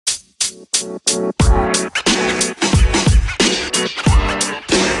Hello,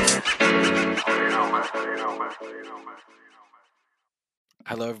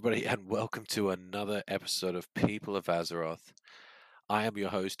 everybody, and welcome to another episode of People of Azeroth. I am your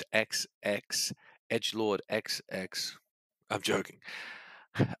host, XX Edgelord XX. I'm joking.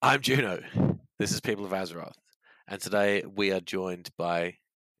 I'm Juno. This is People of Azeroth, and today we are joined by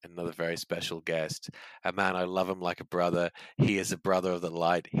another very special guest. A man, I love him like a brother. He is a brother of the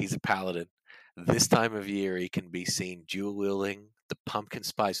light. He's a paladin. This time of year, he can be seen dual wielding the pumpkin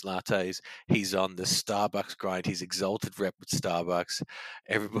spice lattes. He's on the Starbucks grind. He's exalted rep with Starbucks.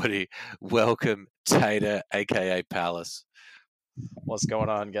 Everybody, welcome Tater, aka Palace. What's going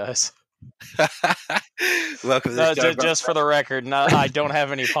on, guys? Welcome to No, the show, just for the record, no, I don't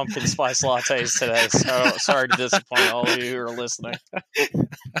have any pumpkin spice lattes today, so sorry to disappoint all of you who are listening.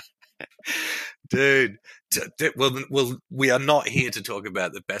 Dude, well, we are not here to talk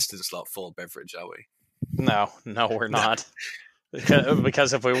about the best in slot fall beverage, are we? No, we're not.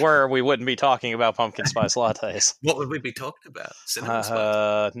 Because if we were, we wouldn't be talking about pumpkin spice lattes. What would we be talking about? Cinnamon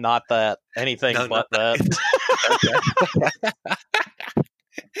spice? Not that. Anything but that.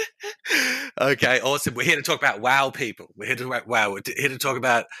 Okay, awesome. We're here to talk about WoW, people. We're here to talk about WoW. We're here to talk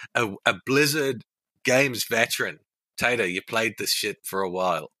about a Blizzard Games veteran. Tater, you played this shit for a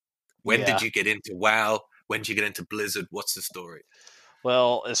while. When did you get into WoW? When did you get into Blizzard? What's the story?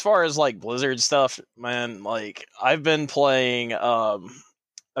 Well, as far as like Blizzard stuff, man, like I've been playing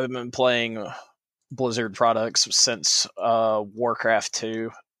Blizzard products since Warcraft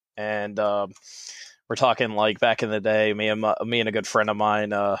 2, and we're talking like back in the day. Me and a good friend of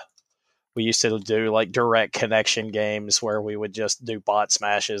mine, we used to do like direct connection games where we would just do bot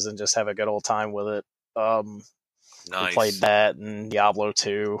smashes and just have a good old time with it. Nice. We played that and Diablo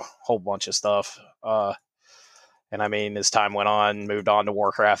 2, whole bunch of stuff. And I mean, as time went on, moved on to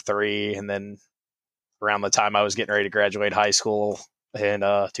Warcraft 3, and then around the time I was getting ready to graduate high school in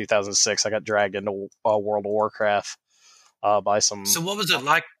 2006, I got dragged into World of Warcraft by some. So what was it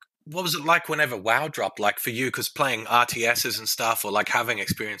like? What was it like whenever WoW dropped? Like for you, because playing RTSs and stuff, or like having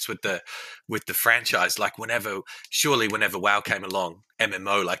experience with the franchise, like whenever WoW came along,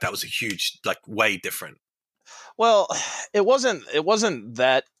 MMO, like that was a huge, like way different. Well, it wasn't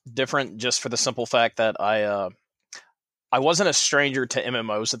that different, just for the simple fact that I wasn't a stranger to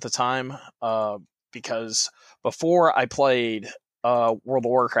MMOs at the time, because before I played World of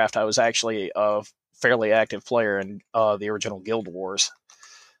Warcraft, I was actually a fairly active player in the original Guild Wars.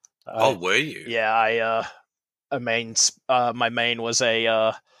 Were you? Yeah, my main was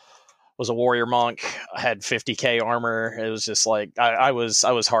a warrior monk. I had 50k armor. It was just like I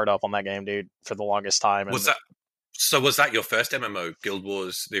was hard up on that game, dude, for the longest time. Was that your first MMO, Guild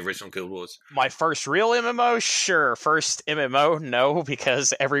Wars, the original Guild Wars? My first real MMO? Sure. First MMO? No,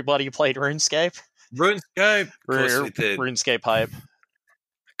 because everybody played RuneScape. RuneScape? Of course we did. RuneScape hype.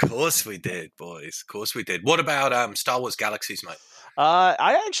 Of course we did, boys. Of course we did. What about Star Wars Galaxies, mate?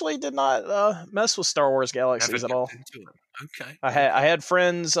 I actually did not mess with Star Wars Galaxies at all. Okay. I had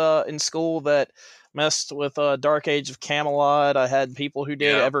friends in school that messed with Dark Age of Camelot. I had people who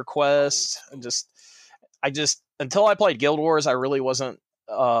did EverQuest. I just until I played Guild Wars, I really wasn't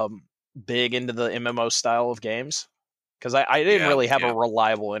big into the MMO style of games, because I didn't really have a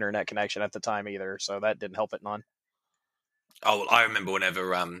reliable internet connection at the time either, so that didn't help it none. Oh, I remember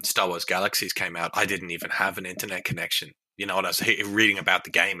whenever Star Wars Galaxies came out, I didn't even have an internet connection. You know, and I was reading about the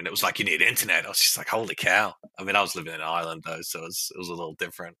game, and it was like, you need internet. I was just like, holy cow. I mean, I was living in Ireland, though, so it was a little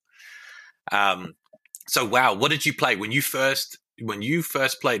different. So, WoW, what did you play when you first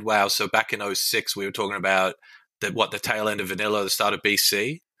played WoW? So back in 2006, we were talking about the tail end of vanilla, the start of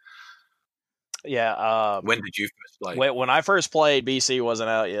BC. Yeah. When did you first play? When I first played, BC wasn't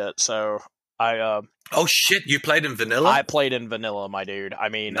out yet, so I. Oh shit! You played in vanilla? I played in vanilla, my dude. I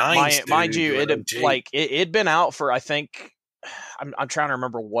mean, nice, mind you, it'd been out for, I think. I'm trying to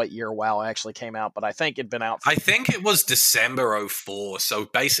remember what year WoW actually came out, but I think it'd been out. I think it was December 2004, so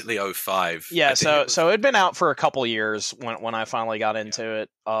basically 2005. Yeah, so it'd been out for a couple years when I finally got into it.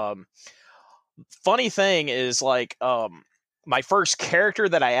 Funny thing is, like, my first character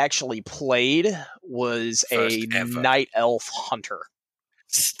that I actually played was a Night Elf Hunter.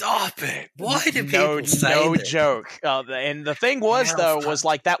 Stop it! Why do people say that? No joke. And the thing was, was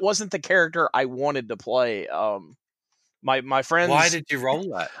like that wasn't the character I wanted to play. My friends. Why did you roll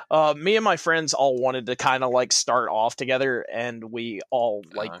that? Me and my friends all wanted to kind of like start off together, and we all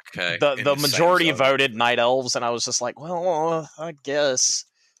like the majority voted Night Elves, and I was just like, well, I guess.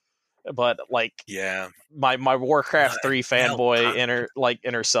 But like, yeah, my Warcraft 3 fanboy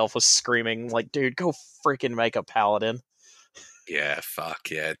inner self was screaming like, dude, go freaking make a paladin. Yeah,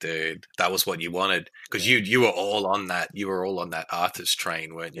 fuck yeah, dude. That was what you wanted because you were all on that. You were all on that Arthas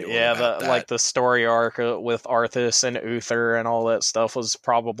train, weren't you? All about that. The story arc with Arthas and Uther and all that stuff was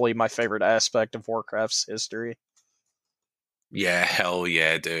probably my favorite aspect of Warcraft's history. Yeah, hell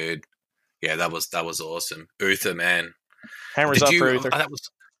yeah, dude. Yeah, that was awesome. Uther, man. Hammers up for Uther.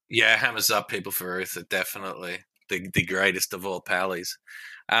 Hammers up, people, for Uther. Definitely the greatest of all pallies.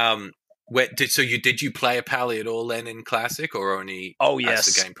 Did you play a pally at all then in Classic, or only as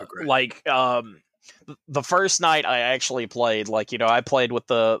the game progressed? Like the first night I actually played, I played with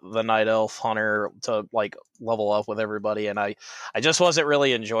the Night Elf Hunter to like level up with everybody, and I just wasn't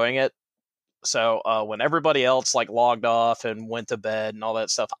really enjoying it. So when everybody else like logged off and went to bed and all that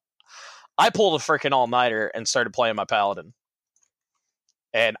stuff, I pulled a freaking all-nighter and started playing my Paladin.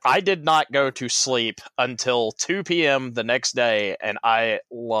 And I did not go to sleep until 2 p.m. the next day, and I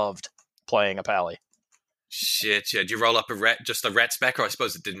loved playing a pally. Shit, yeah. Did you roll up just a ret spec, or I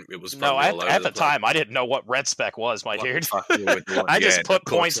suppose it didn't? It was at the time I didn't know what ret spec was, dude. I just put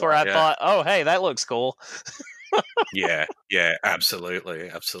points where I thought, oh, hey, that looks cool. yeah, absolutely.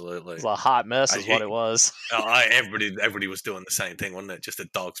 It was a hot mess, is what it was. Everybody was doing the same thing, wasn't it? Just a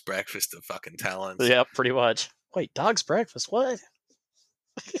dog's breakfast of fucking talents. Yeah, pretty much. Wait, dog's breakfast? What?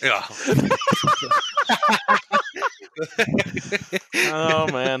 Yeah. Oh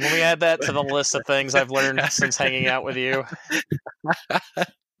man, let me add that to the list of things I've learned since hanging out with you.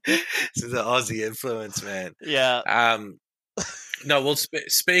 This is the Aussie influence, man. Yeah. No, well,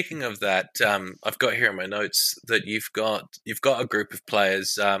 speaking of that, I've got here in my notes that you've got a group of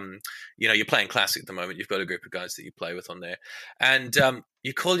players. You're playing Classic at the moment. You've got a group of guys that you play with on there, and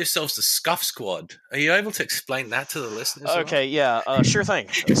you call yourselves the Scuff Squad. Are you able to explain that to the listeners? Okay, yeah, sure thing.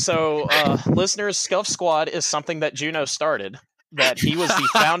 So, listeners, Scuff Squad is something that Juno started, that he was the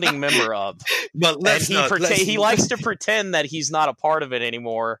founding member of. But he likes to pretend that he's not a part of it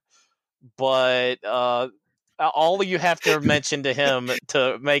anymore, but all you have to mention to him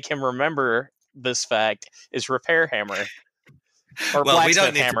to make him remember this fact is Repair Hammer. Or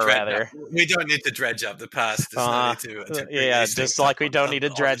Blacksmith Hammer, rather. We don't need to dredge up the past. Just like we don't need to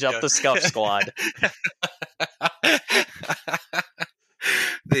dredge up the Scuff Squad.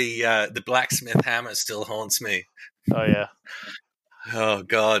 The Blacksmith Hammer still haunts me. Oh, yeah. Oh,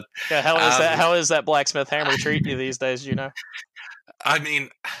 God. Yeah, how is that Blacksmith Hammer treating you these days, you know? I mean,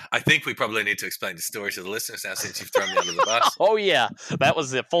 I think we probably need to explain the story to the listeners now since you've thrown me under the bus. Oh, yeah. That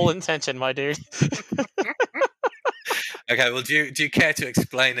was the full intention, my dude. Okay, well, do you care to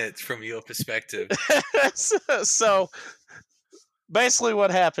explain it from your perspective? So, basically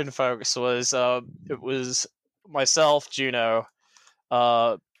what happened, folks, was it was myself, Juno,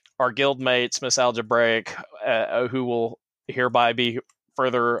 our guild mates, Miss Algebraic, who will hereby be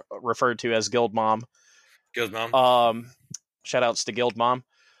further referred to as Guild Mom. Guild Mom. Shout outs to Guild Mom.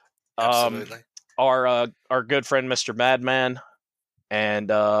 Absolutely. Our good friend, Mr. Madman,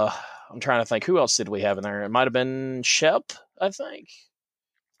 and I'm trying to think, who else did we have in there? It might have been Shep, I think.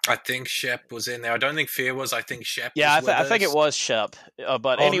 I think Shep was in there. I don't think Fear was. I think Shep was with us. I think it was Shep.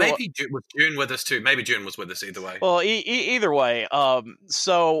 Anyway, maybe was June with us too. Maybe June was with us either way. Well, either way.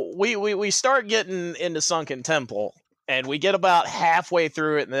 So we start getting into Sunken Temple, and we get about halfway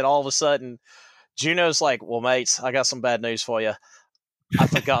through it, and then all of a sudden, Juno's like, well, mates, I got some bad news for you. I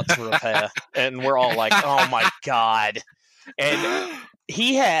forgot to repair. And we're all like, oh my God. And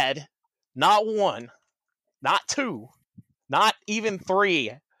he had not one, not two, not even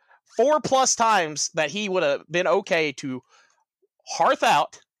three, 4+ times that he would have been okay to hearth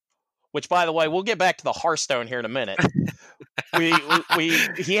out, which, by the way, we'll get back to the Hearthstone here in a minute.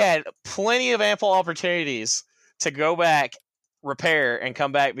 He had plenty of ample opportunities to go back, repair, and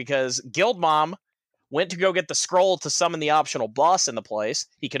come back because Guild Mom went to go get the scroll to summon the optional boss in the place.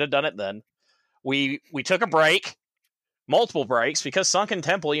 He could have done it then. We took a break, multiple breaks, because Sunken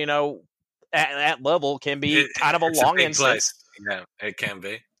Temple, at that level can be kind of a long instance. Yeah, it can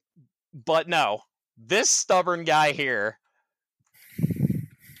be. But no, this stubborn guy here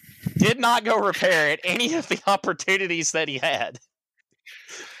did not go repair at any of the opportunities that he had.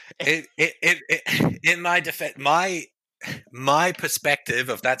 In my defense, my perspective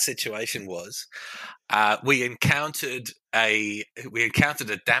of that situation was, we encountered a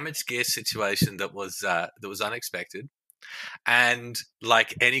damaged gear situation that was unexpected, and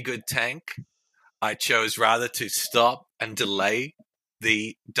like any good tank, I chose rather to stop and delay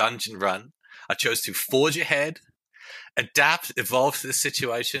the dungeon run. I chose to forge ahead, adapt, evolve to the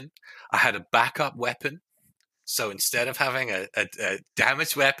situation. I had a backup weapon. So instead of having a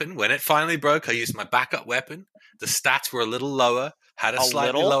damaged weapon, when it finally broke, I used my backup weapon. The stats were a little lower, had a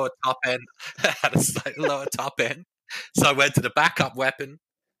slightly lower top end. So I went to the backup weapon.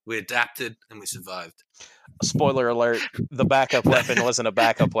 We adapted and we survived. Spoiler alert, the backup weapon wasn't a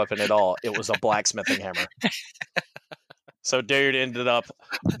backup weapon at all. It was a blacksmithing hammer. So dude ended up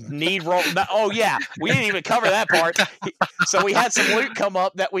need roll. Oh yeah, we didn't even cover that part. So we had some loot come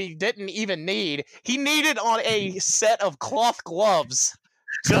up that we didn't even need. He needed on a set of cloth gloves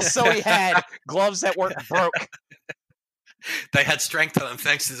just so he had gloves that weren't broke. They had strength on them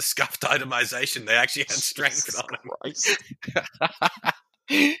thanks to the scuffed itemization. They actually had strength Jesus on them.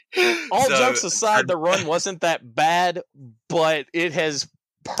 All jokes aside, the run wasn't that bad, but it has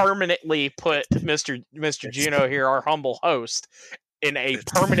permanently put Mr. Juno here, our humble host, in a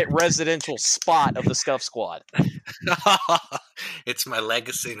permanent residential spot of the Scuff Squad. It's my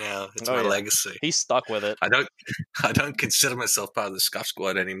legacy now. It's my legacy. He's stuck with it. I don't consider myself part of the Scuff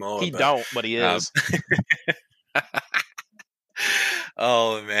Squad anymore. But he is.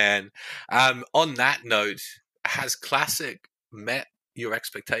 Oh man. On that note, has Classic met your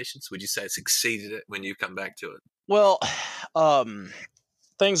expectations? Would you say it's exceeded it when you come back to it? Well,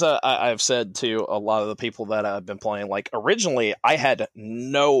 things I've said to a lot of the people that I've been playing, like originally I had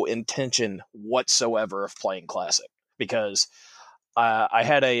no intention whatsoever of playing Classic because I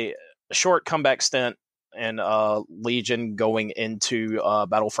had a short comeback stint in Legion going into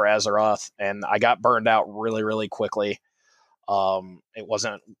Battle for Azeroth, and I got burned out really, really quickly. It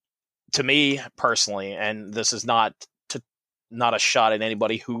wasn't, to me personally, and this is not a shot at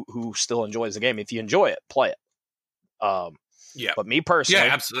anybody who still enjoys the game. If you enjoy it, play it. Yeah. But me personally,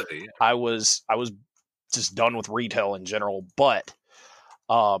 yeah, absolutely. Yeah. I was just done with retail in general. But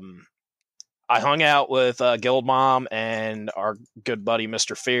I hung out with Guild Mom and our good buddy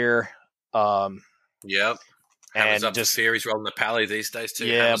Mr. Fear. Yep. And up just Fear, he's rolling the pally these days too.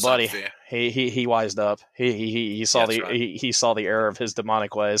 Yeah, buddy. He wised up. He saw he saw the error of his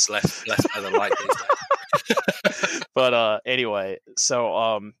demonic ways. Less by the light these days. But anyway,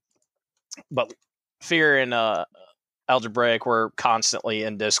 so but Fear and Algebraic were constantly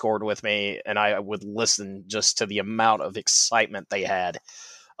in Discord with me, and I would listen just to the amount of excitement they had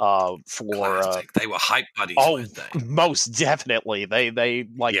for they were hype buddies. Weren't they? Most definitely. They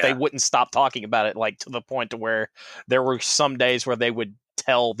wouldn't stop talking about it, like to the point to where there were some days where they would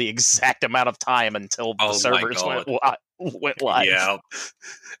tell the exact amount of time until the servers went live. Yeah.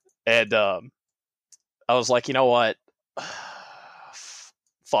 And I was like, you know what?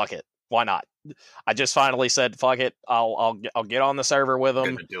 Fuck it. Why not? I just finally said, "Fuck it! I'll get on the server with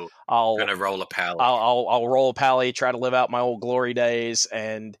them. I'm gonna roll a pally. I'll roll a pally. Try to live out my old glory days."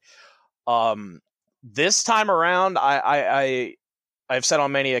 And this time around, I've said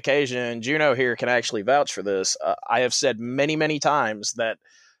on many occasions, Juno here can actually vouch for this. I have said many times that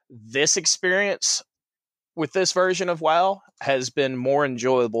this experience with this version of WoW has been more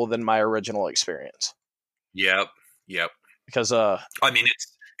enjoyable than my original experience. Yep. Because I mean,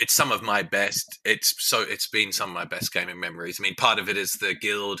 it's some of my best. It's been some of my best gaming memories. I mean, part of it is the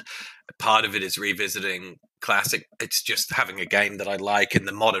guild, part of it is revisiting Classic. It's just having a game that I like in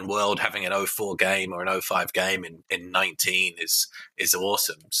the modern world. Having an 04 game or an 05 game in 19 is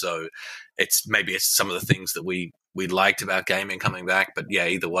awesome. So it's some of the things that we liked about gaming coming back. But yeah,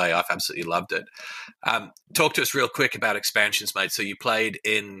 either way, I've absolutely loved it. Talk to us real quick about expansions, mate. So you played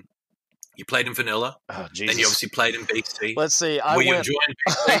in vanilla. Oh, Jesus. And you obviously played in BC. Let's see. Were you enjoying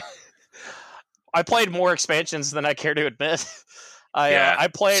BC? I played more expansions than I care to admit. I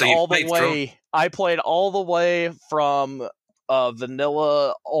played all the way. I played all the way from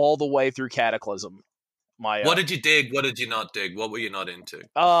vanilla all the way through Cataclysm. What did you dig? What did you not dig? What were you not into?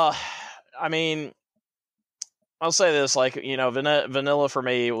 I mean, I'll say this: like, you know, vanilla for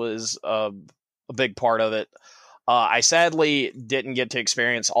me was a big part of it. I sadly didn't get to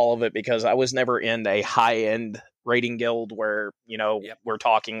experience all of it because I was never in a high-end raiding guild where, you know, we're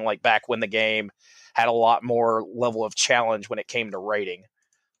talking like back when the game had a lot more level of challenge when it came to raiding.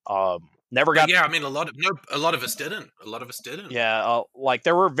 Never got. Yeah, I mean, a lot of us didn't. Yeah, like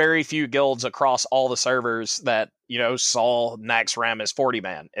there were very few guilds across all the servers that, you know, saw Naxxramas as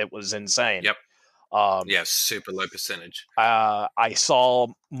 40-man. It was insane. Yep. Yeah, super low percentage. I saw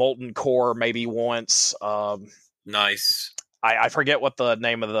Molten Core maybe once. Nice. I forget what the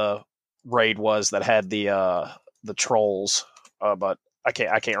name of the raid was that had the trolls, but I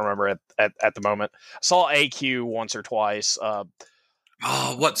can't remember it at the moment. Saw AQ once or twice.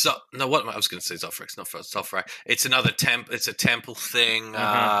 What's up? No, what I was going to say Zofrax, not Zofrax. It's another It's a temple thing.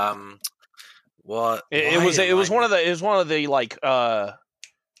 Mm-hmm. What? It was one of the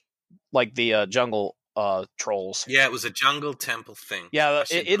like the jungle trolls. Yeah, it was a jungle temple thing. Yeah,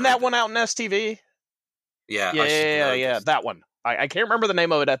 isn't that one out in STV? Yeah, yeah, that one. I can't remember the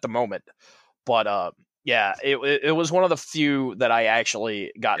name of it at the moment, but Yeah, it was one of the few that I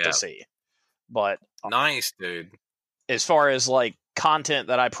actually got Yeah. to see. But Nice, dude. as far as like content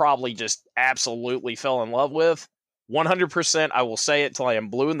that I probably just absolutely fell in love with, 100%, I will say it till I am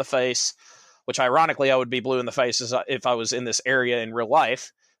blue in the face, which ironically I would be blue in the face if I was in this area in real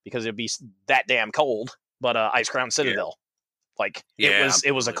life because it'd be that damn cold. But Icecrown Citadel, like it was a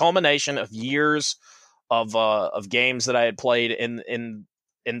absolutely. culmination of years of games that I had played in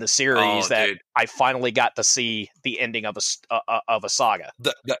the series that dude. I finally got to see the ending of a saga.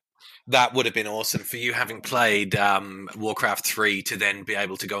 That would have been awesome for you, having played Warcraft 3, to then be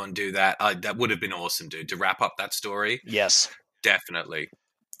able to go and do that. That would have been awesome, dude, to wrap up that story. Yes, definitely.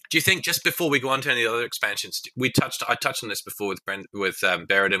 Do you think, just before we go on to any other expansions, I touched on this before with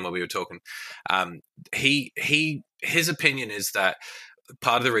Beredin when we were talking. His opinion is that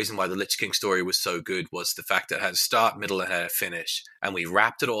part of the reason why the Lich King story was so good was the fact that it had a start, middle, and had a finish, and we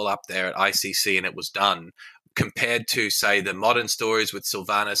wrapped it all up there at ICC, and it was done. Compared to, say, the modern stories with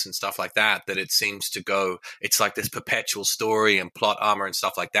Sylvanas and stuff like that, that it seems to go, it's like this perpetual story and plot armor and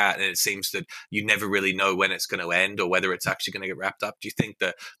stuff like that, and it seems that you never really know when it's going to end or whether it's actually going to get wrapped up. Do you think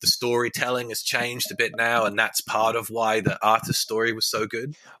that the storytelling has changed a bit now, and that's part of why the Arthas story was so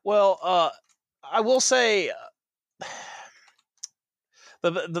good? Well, I will say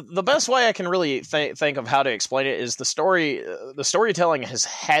the best way I can really think of how to explain it is the storytelling has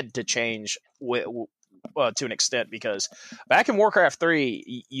had to change to an extent, because back in Warcraft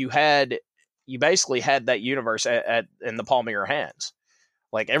 3, you basically had that universe in the palm of your hands.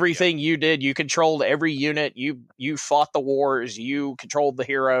 Like everything you did, you controlled every unit. You fought the wars. You controlled the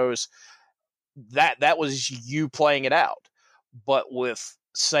heroes. That was you playing it out. But with,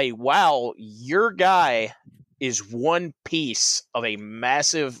 say, WoW, your guy is one piece of a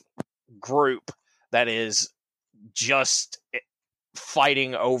massive group that is just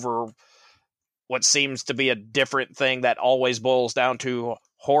fighting over what seems to be a different thing that always boils down to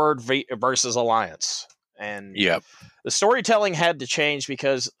Horde versus Alliance. And the storytelling had to change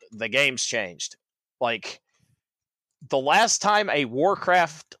because the game's changed. Like, the last time a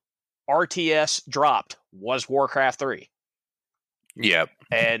Warcraft RTS dropped was Warcraft 3. Yep.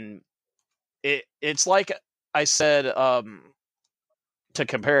 And it's like I said, to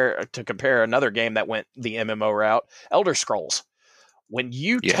compare another game that went the MMO route, Elder Scrolls. When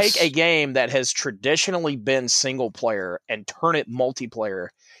you take a game that has traditionally been single player and turn it multiplayer,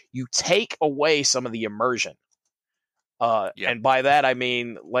 you take away some of the immersion. And by that, I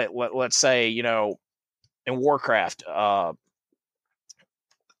mean, let's say, in Warcraft, or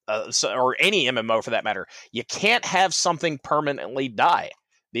any MMO for that matter, you can't have something permanently die,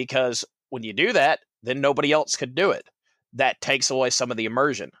 because when you do that, then nobody else could do it. That takes away some of the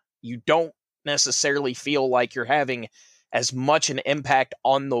immersion. You don't necessarily feel like you're having as much an impact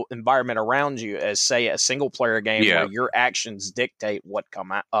on the environment around you as, say, a single player game where your actions dictate what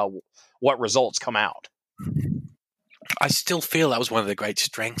results come out. I still feel that was one of the great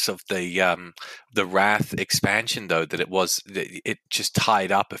strengths of the Wrath expansion, though, that it just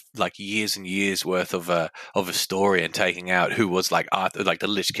tied up like years and years worth of a story, and taking out who was like Arthur, like the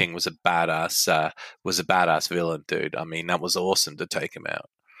Lich King was a badass villain, dude. I mean, that was awesome to take him out.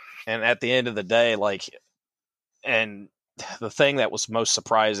 And at the end of the day, and the thing that was most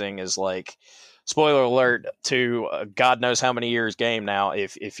surprising is, like, spoiler alert to God knows how many years game now.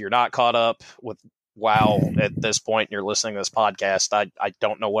 If you're not caught up with WoW at this point and you're listening to this podcast, I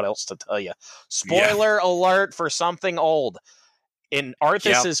don't know what else to tell you. Spoiler alert for something old. In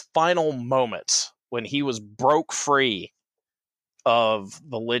Arthas's final moments, when he was broke free of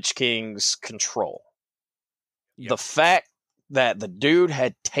the Lich King's control, the fact that the dude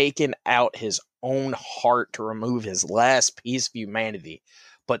had taken out his own heart to remove his last piece of humanity,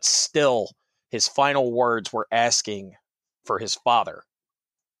 but still his final words were asking for his father.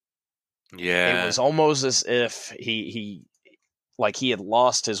 It was almost as if he had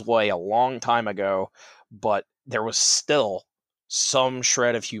lost his way a long time ago, but there was still some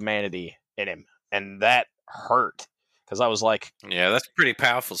shred of humanity in him, and that hurt, because I was like, that's pretty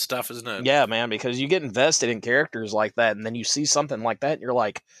powerful stuff, isn't it? Yeah, man, because you get invested in characters like that, and then you see something like that, and you're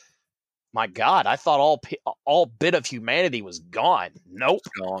like, my God, I thought all bit of humanity was gone. Nope. It's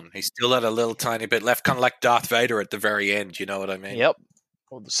gone. He still had a little tiny bit left, kind of like Darth Vader at the very end, you know what I mean? Yep.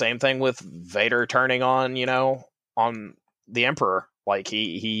 Well, the same thing with Vader turning on the Emperor. Like,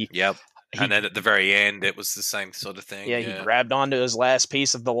 he and then at the very end, it was the same sort of thing. He grabbed onto his last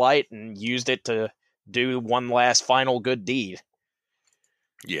piece of the light and used it to do one last final good deed.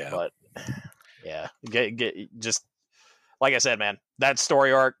 Yeah. But, just, like I said, man, that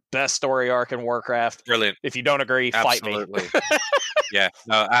story arc, best story arc in Warcraft. Brilliant. If you don't agree, fight me. Yeah,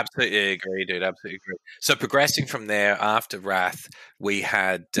 no, absolutely agree, dude. Absolutely agree. So progressing from there after Wrath, we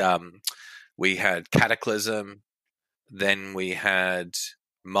had Cataclysm, then we had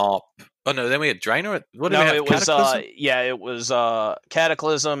Mop. Oh no, then we had Draenor. What did we have? It was Cataclysm. it was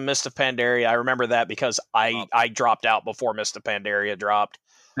Cataclysm, Mist of Pandaria. I remember that because I dropped out before Mist of Pandaria dropped.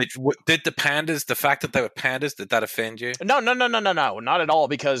 Did the pandas, the fact that they were pandas, did that offend you? No, not at all.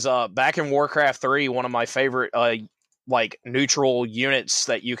 Because back in Warcraft 3, one of my favorite like neutral units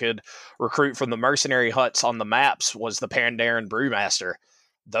that you could recruit from the mercenary huts on the maps was the Pandaren Brewmaster.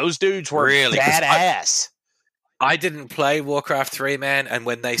 Those dudes were really badass. I didn't play Warcraft 3, man, and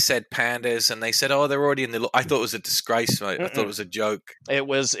when they said pandas and they said, "Oh, they're already in the," I thought it was a disgrace, mate. I thought it was a joke. It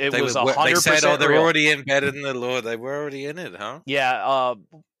was 100%. They said, "Oh, they're real. already embedded in the lore." They were already in it, huh? Yeah,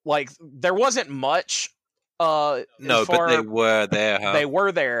 like there wasn't much. No, but they were there. Huh? They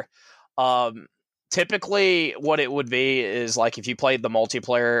were there. Typically, what it would be is like if you played the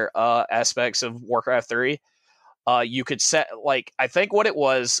multiplayer aspects of Warcraft 3, you could set like I think what it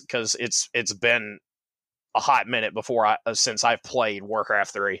was because it's been a hot minute since I've played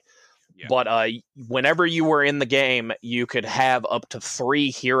Warcraft 3. Yeah. But whenever you were in the game, you could have up to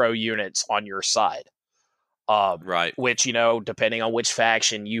 3 hero units on your side. Right. Which, depending on which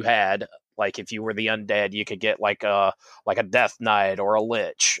faction you had, like if you were the undead, you could get like a Death Knight or a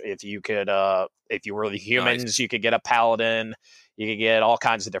Lich. If you were the humans, you could get a Paladin. You could get all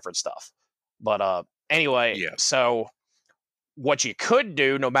kinds of different stuff. But anyway, so what you could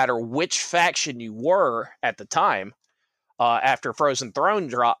do, no matter which faction you were at the time, after Frozen Throne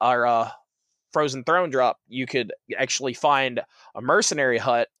drop, you could actually find a mercenary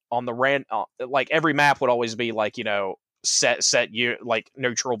hut on the like every map would always be like set you like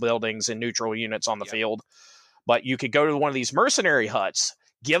neutral buildings and neutral units on the field, but you could go to one of these mercenary huts,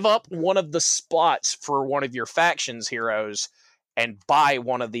 give up one of the spots for one of your faction's heroes, and buy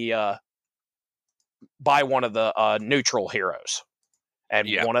one of the neutral heroes, and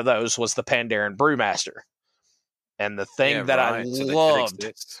one of those was the Pandaren Brewmaster. And the thing that I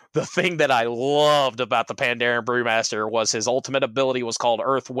loved about the Pandaren Brewmaster was his ultimate ability was called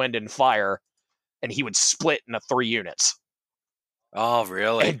Earth, Wind, and Fire, and he would split into 3 units. Oh,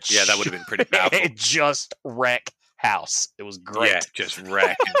 really? That would have been pretty powerful. It just wreck house. It was great. Yeah, just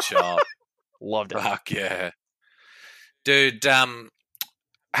wreck and sharp. Loved it. Fuck yeah. Dude,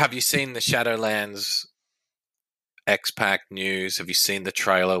 have you seen the Shadowlands X-Pack news? Have you seen the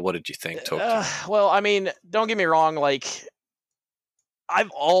trailer? What did you think? Well, I mean, don't get me wrong. Like, I've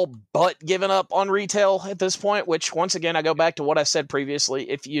all but given up on retail at this point, which, once again, I go back to what I said previously.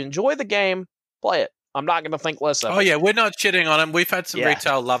 If you enjoy the game, play it. I'm not going to think less of it. Oh, yeah, we're not shitting on them. We've had some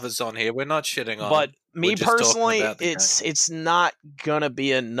retail lovers on here. We're not shitting on them. But me personally, it's not going to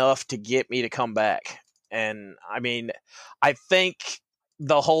be enough to get me to come back. And, I mean, I think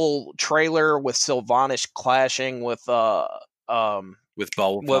the whole trailer with Sylvanas clashing with Bolvar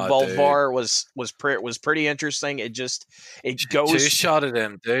was pretty interesting. It goes two-shotted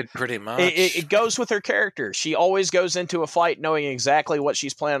him, dude, pretty much. It goes with her character. She always goes into a fight knowing exactly what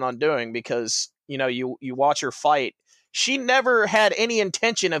she's planning on doing because you watch her fight. She never had any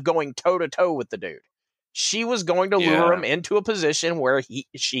intention of going toe to toe with the dude. She was going to lure him into a position where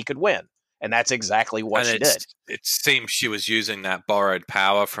she could win. And that's exactly what she did. It seems she was using that borrowed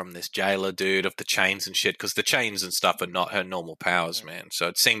power from this jailer dude of the chains and shit, because the chains and stuff are not her normal powers, man. So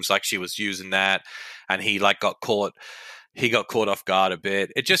it seems like she was using that, and he got caught. He got caught off guard a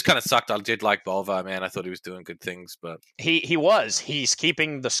bit. It just kind of sucked. I did like Bolvar, man. I thought he was doing good things, but he's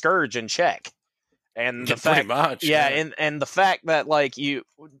keeping the Scourge in check. And the fact, pretty much, and the fact that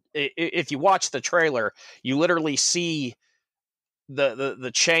if you watch the trailer, you literally see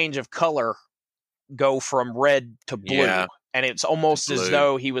the change of color go from red to blue, and it's almost as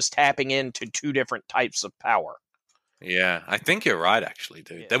though he was tapping into 2 different types of power. Yeah, I think you're right, actually,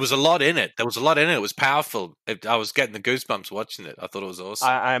 dude. There was a lot in it. It was powerful. I was getting the goosebumps watching it. I thought it was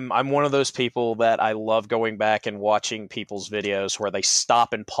awesome. I'm one of those people that I love going back and watching people's videos where they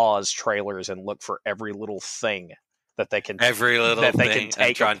stop and pause trailers and look for every little thing that they can take and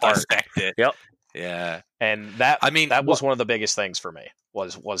try and dissect it. Yep. Yeah, and that was one of the biggest things for me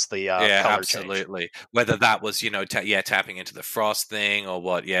was the color absolutely change. Whether that was tapping into the frost thing or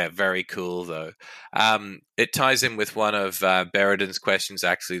what. Very cool though. It ties in with one of Beridan's questions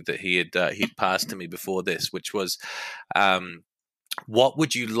actually that he'd passed to me before this, which was what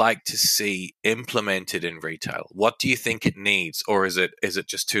would you like to see implemented in retail? What do you think it needs, or is it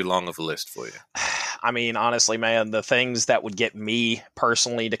just too long of a list for you? I mean, honestly, man, the things that would get me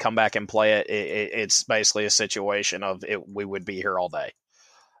personally to come back and play it's basically a situation of we would be here all day.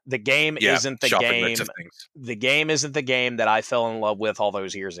 The game Yeah, isn't the shopping lists game. of things. The game isn't the game that I fell in love with all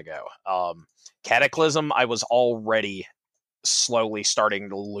those years ago. Cataclysm, I was already slowly starting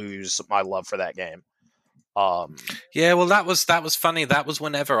to lose my love for that game. Yeah, well, that was funny. That was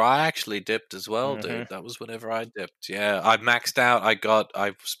whenever I actually dipped as well, Mhm. dude. That was whenever I dipped. Yeah, I maxed out. I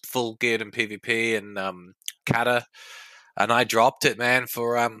was full geared in PvP and Kata, and I dropped it, man,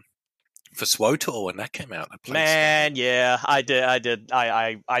 for SWOTOR when that came out. I played Man, yeah, I did I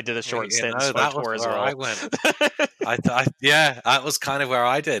did a short You stint in know, that was SWOTOR as where well. I went. Yeah, that was kind of where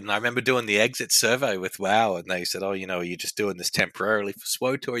I did. And I remember doing the exit survey with WoW, and they said, "Oh, you know, you're just doing this temporarily for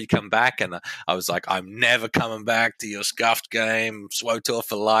SWOTOR. You come back." And I was like, "I'm never coming back to your scuffed game, SWOTOR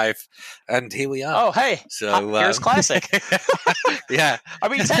for life." And here we are. Oh, hey, So here's classic. Yeah, I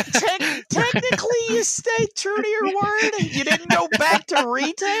mean, technically, you stayed true to your word. You didn't go back to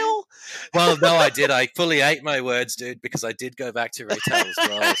retail. Well, no, I did. I fully ate my words, dude, because I did go back to retail as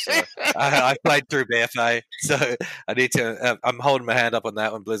well. So I played through BFA. So I need to. I'm holding my hand up on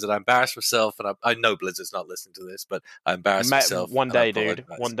that one, Blizzard. I embarrassed myself, and I know Blizzard's not listening to this, but I embarrassed myself. One day, dude.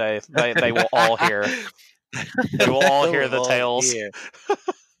 One day, they will all hear. They will all hear the tales.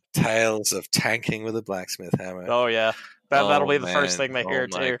 Tales of tanking with a blacksmith hammer. Oh yeah, that'll be the first thing they hear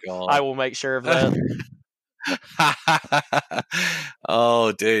too. God. I will make sure of that.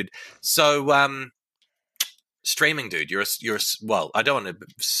 Oh, dude. So, streaming, dude. You're well. I don't want to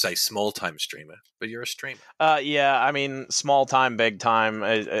say small time streamer, but you're a streamer. Yeah. I mean, small time, big time.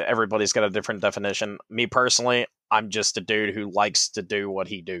 Everybody's got a different definition. Me personally, I'm just a dude who likes to do what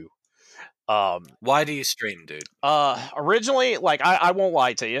he do. Why do you stream, dude? Originally, like I won't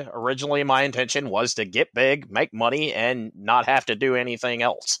lie to you. Originally, my intention was to get big, make money, and not have to do anything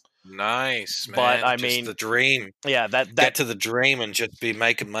else. Nice, man. But I just mean, the dream. Yeah, that get to the dream and just be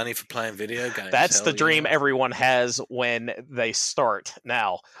making money for playing video games. That's the dream everyone has when they start.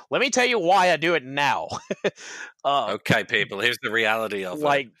 Now, let me tell you why I do it now. Okay, people, here's the reality of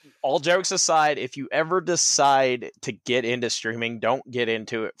it. All jokes aside, if you ever decide to get into streaming, don't get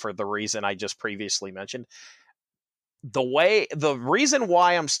into it for the reason I just previously mentioned. The reason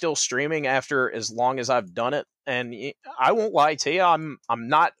why I'm still streaming after as long as I've done it, and I won't lie to you, I'm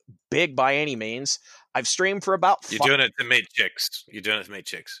not big by any means. I've streamed for about. You're doing it to meet chicks. You're doing it to meet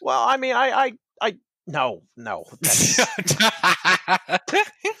chicks. Well, I mean, I no.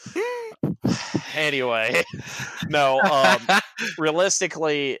 Anyway, no.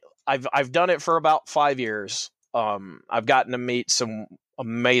 Realistically, I've done it for about 5 years. I've gotten to meet some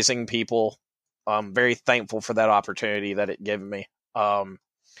amazing people. I'm very thankful for that opportunity that it gave me.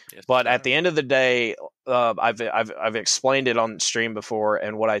 Yes, but at the end of the day, I've explained it on stream before,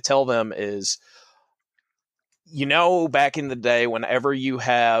 and what I tell them is, back in the day, whenever you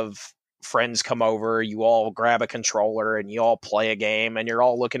have friends come over, you all grab a controller and you all play a game, and you're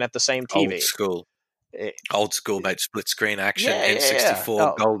all looking at the same TV. Old school, mate. Split screen action,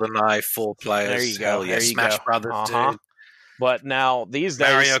 N64, GoldenEye, 4 players. There you go. Yeah, Smash Brothers, dude. But now these days,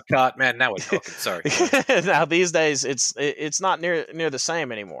 Mario Kart, man. Now we're talking. Sorry. Now these days, it's not near the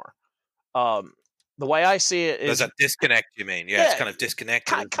same anymore. The way I see it is, there's a disconnect. You mean? Yeah, it's kind of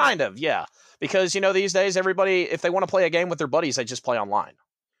disconnected. Kind of, yeah. Because these days, everybody, if they want to play a game with their buddies, they just play online.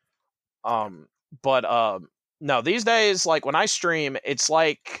 No, these days, like when I stream, it's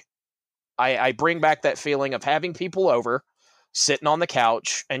like I bring back that feeling of having people over, sitting on the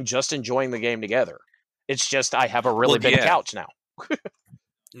couch, and just enjoying the game together. It's just I have a really big couch now.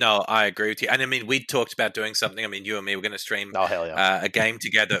 No, I agree with you. And I mean, we talked about doing something. I mean, you and me were going to stream a game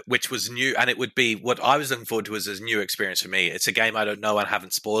together, which was new. And it would be what I was looking forward to as a new experience for me. It's a game I don't know and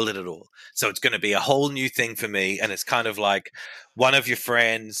haven't spoiled it at all. So it's going to be a whole new thing for me. And it's kind of like one of your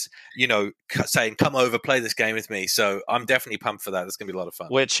friends, saying, come over, play this game with me. So I'm definitely pumped for that. It's going to be a lot of fun.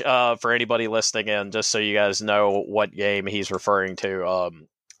 Which, for anybody listening in, just so you guys know what game he's referring to,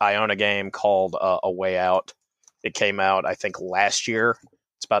 I own a game called A Way Out. It came out, I think, last year.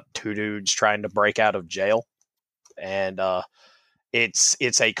 It's about 2 dudes trying to break out of jail, and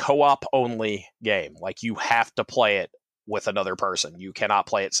it's a co-op only game. Like, you have to play it with another person. You cannot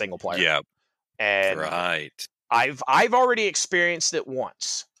play it single player. Yeah, and right. I've already experienced it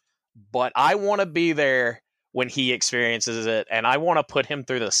once, but I want to be there when he experiences it, and I want to put him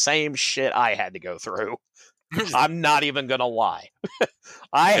through the same shit I had to go through. I'm not even gonna lie.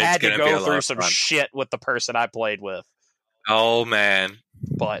 I had to go through some shit with the person I played with. Oh man,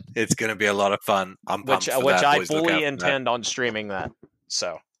 but it's going to be a lot of fun. I'm pumped for which that, I boys. fully intend on streaming that.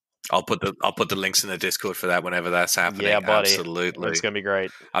 So I'll put the links in the Discord for that whenever that's happening. Yeah, buddy. Absolutely. It's going to be great.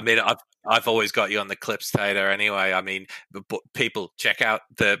 I mean, I've always got you on the clips, Tater, anyway. I mean, people, check out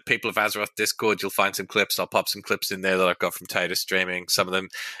the People of Azeroth Discord. You'll find some clips. I'll pop some clips in there that I've got from Tater streaming. Some of them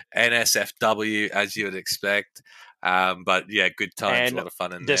NSFW, as you would expect. But yeah, good times, And a lot of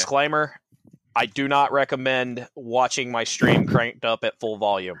fun in disclaimer, I do not recommend watching my stream cranked up at full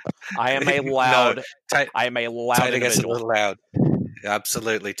volume. I am a loud Tater gets a individual. little loud.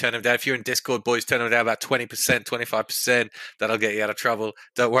 Absolutely. Turn them down. If you're in Discord, boys, turn them down about 20%, 25%. That'll get you out of trouble.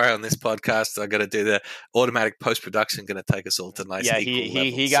 Don't worry on this podcast. I'm going to do the automatic post-production. Going to take us all to nice Yeah, equal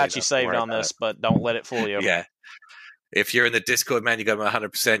levels, he so got you don't saved worry on about this, it. but don't let it fool you. Yeah. If you're in the Discord, man, you got them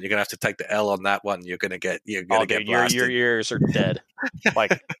 100%. You're going to have to take the L on that one. You're going to get blasted. Your ears are dead.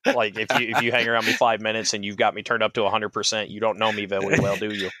 like if you hang around me 5 minutes and you've got me turned up to 100%, you don't know me very well,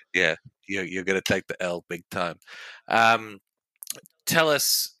 do you? Yeah, you're going to take the L big time. Tell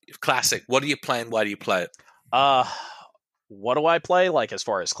us, Classic, what are you playing? Why do you play it? What do I play, like, as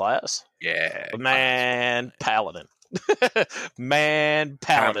far as class? Yeah. Man, Paladin. Man,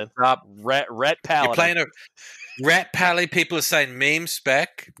 Paladin. Ret Paladin. You're playing a Ret Pally. People are saying meme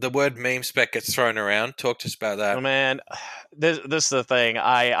spec. The word meme spec gets thrown around. Talk to us about that. Oh, man, this is the thing.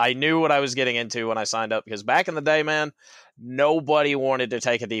 I knew what I was getting into when I signed up, because back in the day, man, nobody wanted to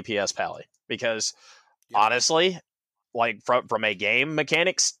take a DPS Pally because, honestly, like from a game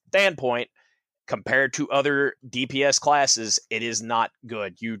mechanics standpoint, compared to other DPS classes, it is not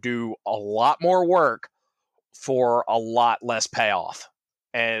good. You do a lot more work for a lot less payoff.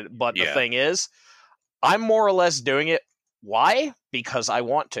 But the thing is, I'm more or less doing it. Why? Because I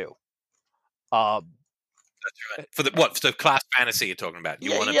want to. That's right. For the class fantasy you're talking about.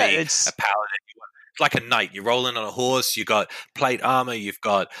 You want to be a paladin. It's like a knight. You're rolling on a horse. You got plate armor. You've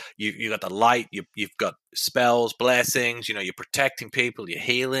got the light. You've got spells, blessings. You're protecting people. You're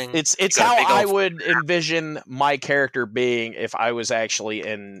healing. It's how I would envision my character being if I was actually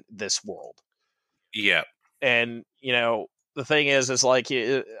in this world. Yeah. And the thing is like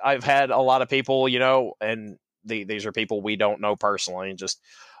I've had a lot of people, and these are people we don't know personally, and just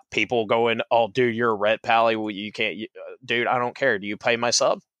people going, "Oh, dude, you're a Ret Pally. Well, you can't, dude. I don't care. Do you pay my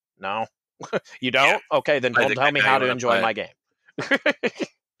sub? No." You don't? Yeah. Okay, then don't tell me how to enjoy my game.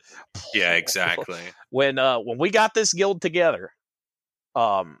 Yeah, exactly. When we got this guild together,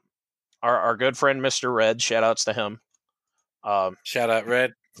 our good friend Mr. Red, shout outs to him. Shout out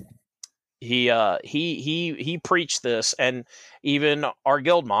Red. He preached this, and even our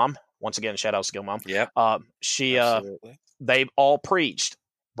guild mom, once again, shout outs to guild mom. Yeah. They all preached,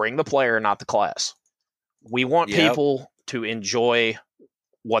 bring the player, not the class. We want people to enjoy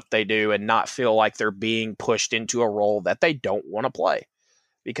what they do and not feel like they're being pushed into a role that they don't want to play.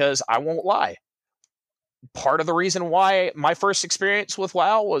 Because I won't lie, part of the reason why my first experience with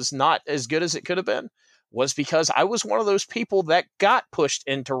WoW was not as good as it could have been was because I was one of those people that got pushed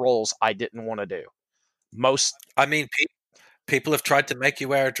into roles I didn't want to do. People have tried to make you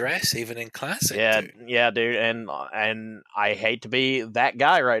wear a dress, even in Classic. Yeah, dude. And I hate to be that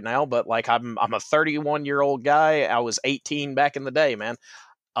guy right now, but like I'm a 31-year-old guy. I was 18 back in the day, man.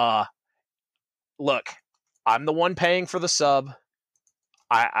 Look, I'm the one paying for the sub.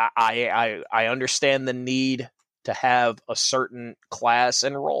 I understand the need to have a certain class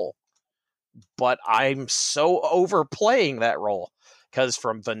and role, but I'm so overplaying that role because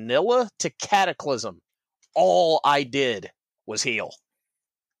from vanilla to Cataclysm, all I did was heal.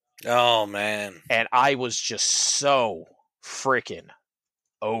 Oh, man. And I was just so freaking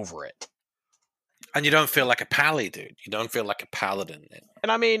over it. And you don't feel like a pally, dude. You don't feel like a paladin.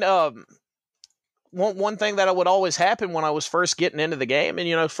 And I mean, one thing that would always happen when I was first getting into the game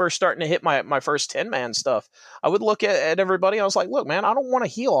and, first starting to hit my first 10-man stuff, I would look at everybody. I was like, look, man, I don't want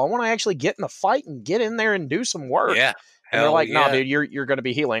to heal. I want to actually get in the fight and get in there and do some work. Yeah. And they're like, no, dude, you're going to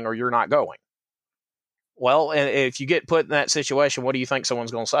be healing or you're not going. Well, and if you get put in that situation, what do you think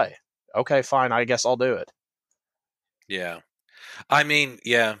someone's going to say? Okay, fine. I guess I'll do it. Yeah. I mean,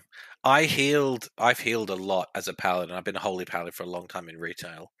 yeah. I've healed a lot as a paladin. I've been a holy paladin for a long time in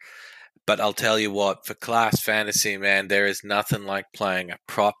retail. But I'll tell you what, for class fantasy, man, there is nothing like playing a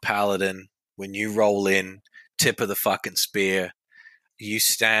prop paladin when you roll in, tip of the fucking spear. You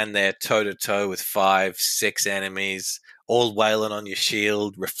stand there toe to toe with 5, 6 enemies, all wailing on your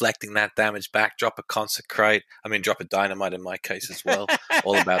shield, reflecting that damage back, drop a Consecrate. I mean, drop a Dynamite in my case as well.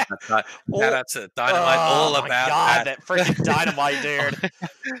 All about that. Shout out to Dynamite. All about that freaking Dynamite,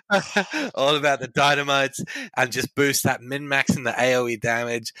 dude. All about the Dynamites, and just boost that min-max in the AoE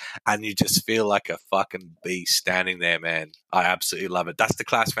damage, and you just feel like a fucking beast standing there, man. I absolutely love it. That's the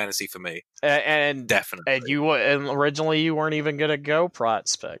class fantasy for me. And definitely. And originally you weren't even gonna go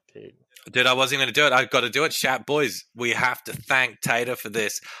Prospect, dude. Dude, I wasn't going to do it. I've got to do it. Shout, boys, we have to thank Tater for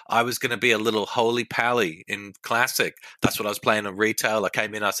this. I was going to be a little holy pally in Classic. That's what I was playing in retail. I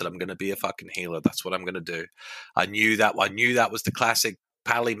came in, I said, I'm going to be a fucking healer. That's what I'm going to do. I knew that was the Classic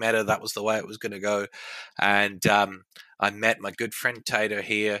pally meta. That was the way it was going to go. And I met my good friend Tater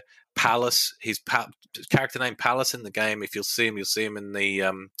here. Palace, his character name Palace in the game. If you'll see him in the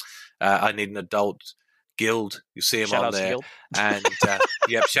I Need an Adult Guild. You see him shout on there. And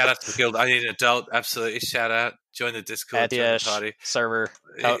yep, shout out to the Guild. I Need an Adult. Absolutely. Shout out. Join the Discord. Join the party. Server.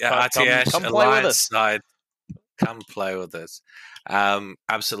 Come play with us. Side. Come play with us.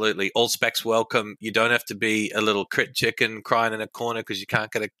 Absolutely. All specs welcome. You don't have to be a little crit chicken crying in a corner because you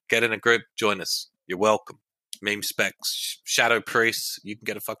can't get in a group. Join us. You're welcome. Meme specs, shadow priests. You can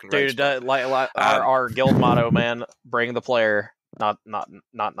get a fucking dude. Like our guild motto, man. Bring the player, not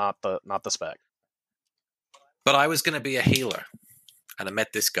the spec. But I was going to be a healer, and I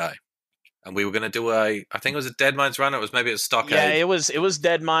met this guy, and we were going to do I think it was a Deadmines run. It was maybe a Stockade. Yeah, it was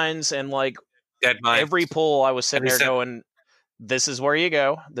Deadmines, and like Deadmines. Every pull, I was sitting there going, "This is where you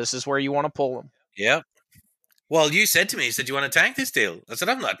go. This is where you want to pull them." Yeah. Well, you said to me, you said, "You want to tank this deal?" I said,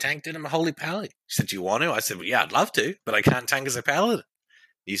 "I'm not tanked in. I'm a holy paladin." You said, "Do you want to?" I said, "Well, yeah, I'd love to, but I can't tank as a paladin."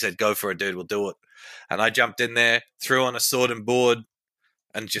 You said, "Go for it, dude. We'll do it." And I jumped in there, threw on a sword and board,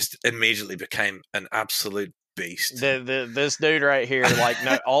 and just immediately became an absolute beast. This dude right here, like,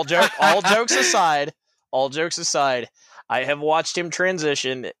 no, all jokes aside, I have watched him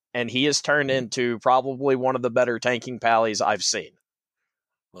transition, and he has turned into probably one of the better tanking pallies I've seen.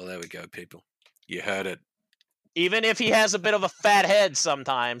 Well, there we go, people. You heard it. Even if he has a bit of a fat head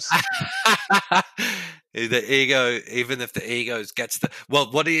sometimes. The ego, even if the ego gets the...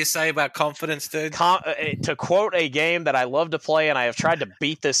 Well, what do you say about confidence, dude? To quote a game that I love to play, and I have tried to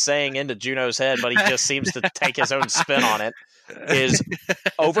beat this saying into Juno's head, but he just seems to take his own spin on it, is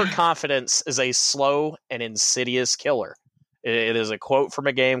overconfidence is a slow and insidious killer. It is a quote from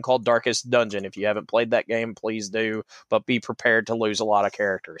a game called Darkest Dungeon. If you haven't played that game, please do, but be prepared to lose a lot of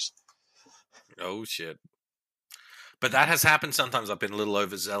characters. Oh, shit. But that has happened sometimes. I've been a little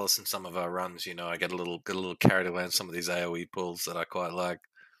overzealous in some of our runs. You know, I get a little carried away in some of these AoE pulls that I quite like.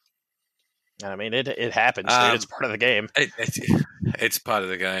 I mean, it happens, dude. It's part of the game. It's part of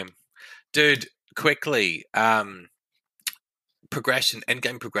the game. Dude, quickly, endgame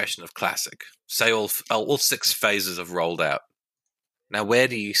progression of Classic. Say all 6 phases have rolled out. Now, where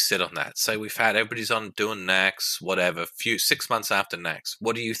do you sit on that? So everybody's on doing Naxx, whatever, 6 months after Naxx.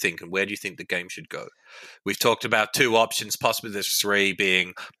 What do you think, and where do you think the game should go? We've talked about 2 options, possibly there's 3,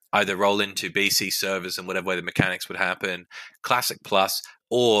 being either roll into BC servers and whatever way the mechanics would happen, Classic Plus,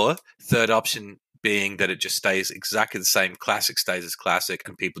 or third option being that it just stays exactly the same. Classic stays as Classic,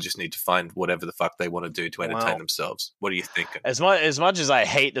 and people just need to find whatever the fuck they want to do to entertain themselves. What are you thinking? As much as I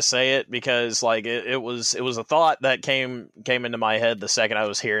hate to say it, because like it was a thought that came into my head the second I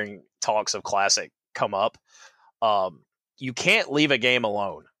was hearing talks of Classic come up. You can't leave a game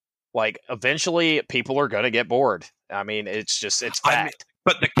alone. Like, eventually people are going to get bored. I mean, it's fact.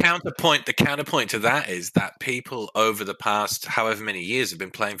 But the counterpoint to that is that people over the past however many years have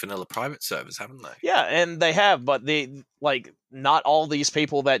been playing vanilla private servers, haven't they? Yeah, and they have, but not all these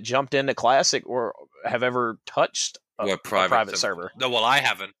people that jumped into Classic or have ever touched a private server. No, well, I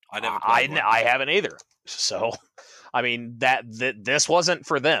haven't. I never played one. I haven't either. So, I mean, this wasn't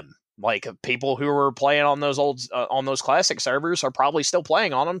for them. Like, people who were playing on those on those Classic servers are probably still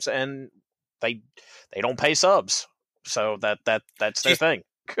playing on them, and they don't pay subs. So that's their thing.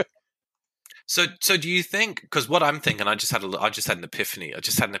 So do you think? Because what I'm thinking, I just had an epiphany. I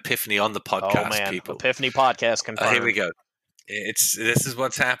just had an epiphany on the podcast. Oh man, people. Epiphany podcast confirmed. Here we go. This is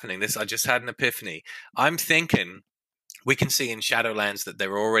what's happening. I just had an epiphany. I'm thinking we can see in Shadowlands that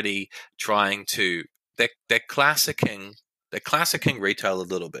they're already trying to. They're classicing retail a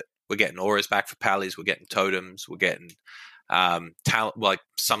little bit. We're getting auras back for pallies. We're getting totems. We're getting talent, like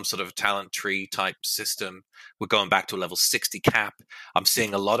some sort of talent tree type system. We're going back to a level 60 cap. I'm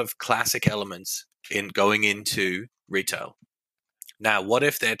seeing a lot of Classic elements in going into retail. Now, what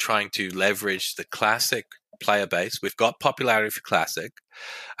if they're trying to leverage the Classic player base? We've got popularity for Classic.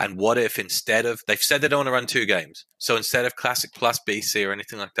 And what if instead of, they've said they don't want to run 2 games. So instead of Classic plus BC or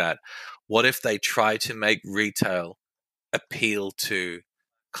anything like that, what if they try to make retail appeal to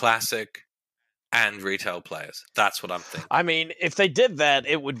classic and retail players. That's what I'm thinking. I mean, if they did that,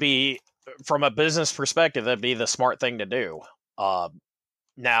 it would be, from a business perspective, that'd be the smart thing to do.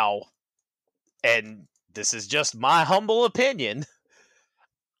 Now, and this is just my humble opinion,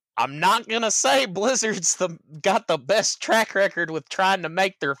 I'm not gonna say Blizzard's got the best track record with trying to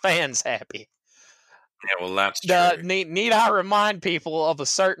make their fans happy. Yeah, well, that's true. Need I remind people of a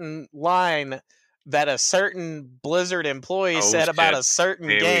certain line that a certain Blizzard employee said about a certain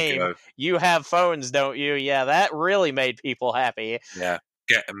game? You have phones, don't you? Yeah, that really made people happy. Yeah,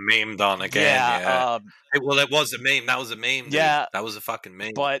 get memed on again. Yeah. Well, it was a meme. That was a meme. Dude. Yeah, that was a fucking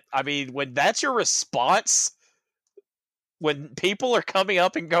meme. But I mean, when that's your response, when people are coming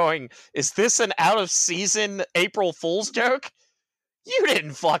up and going, "Is this an out of season April Fool's joke?" You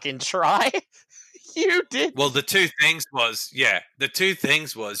didn't fucking try. You did. Well, the two things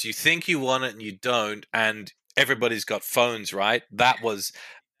was you think you want it and you don't, and everybody's got phones, right? That was,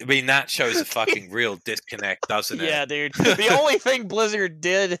 I mean, that shows a fucking real disconnect, doesn't it? Yeah, dude. The only thing Blizzard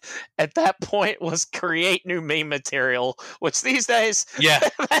did at that point was create new meme material, which these days,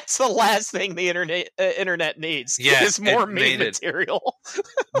 that's the last thing the internet needs. Yeah, is more meme material.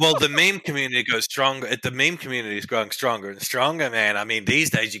 Well, the meme community goes stronger. The meme community is growing stronger and stronger, man. I mean, these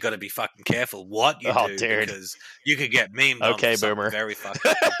days you got to be fucking careful what you do, dude. Because you could get memed on for boomer. Very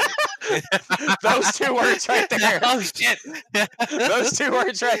fucking. Those two words right there. Oh shit! Those two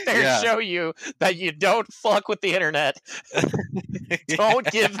words right there show you that you don't fuck with the internet. Don't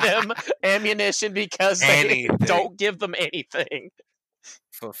give them ammunition because they don't give them anything.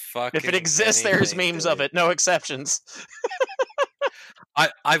 For fucking if it exists, there's memes of it. No exceptions.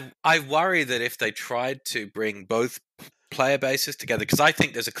 I worry that if they tried to bring both player bases together, because I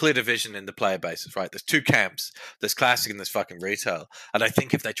think there's a clear division in the player bases, right? There's two camps. There's classic and there's fucking retail. And I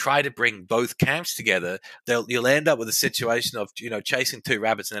think if they try to bring both camps together, you'll end up with a situation of, chasing two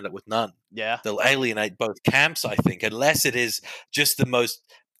rabbits and end up with none. Yeah. They'll alienate both camps, I think, unless it is just the most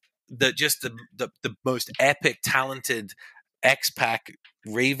epic, talented X-Pack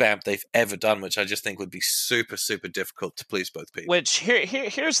revamp they've ever done, which I just think would be super, super difficult to please both people. Which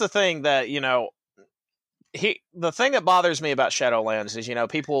here's the thing that, the thing that bothers me about Shadowlands is,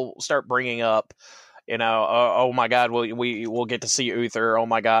 people start bringing up, oh my God, we'll get to see Uther. Oh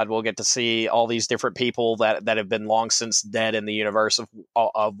my God, we'll get to see all these different people that have been long since dead in the universe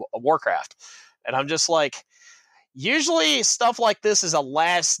of Warcraft. And I'm just like, usually stuff like this is a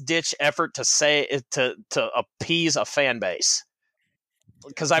last ditch effort to appease a fan base.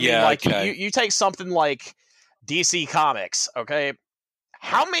 Because you take something like DC Comics, okay?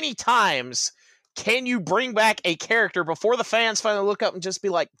 How many times can you bring back a character before the fans finally look up and just be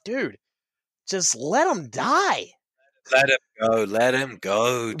like, dude, just let him die? Let him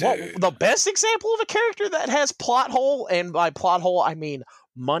go, dude. Well, the best example of a character that has plot hole, and by plot hole, I mean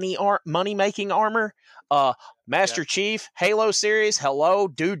money-making armor, Master Chief, Halo series, hello,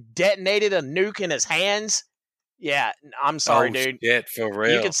 dude detonated a nuke in his hands. Yeah, I'm sorry, dude. Shit, for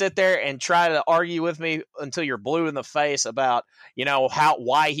real. You can sit there and try to argue with me until you're blue in the face about,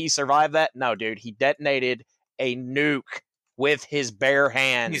 why he survived that. No, dude, he detonated a nuke with his bare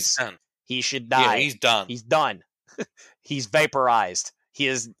hands. He's done. He should die. Yeah, he's done. He's done. He's vaporized. He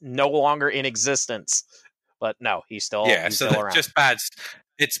is no longer in existence. But no, he's still still around. Just bad.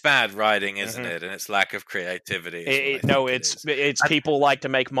 It's bad writing, isn't it? And it's lack of creativity. It's people like to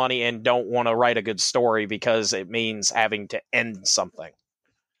make money and don't want to write a good story because it means having to end something.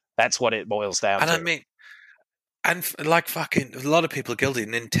 That's what it boils down to. I mean, and like fucking a lot of people are guilty.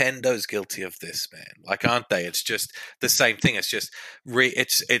 Nintendo's guilty of this, man. Like, aren't they? It's just the same thing. It's just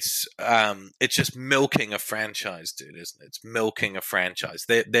it's just milking a franchise, dude, isn't it? It's milking a franchise.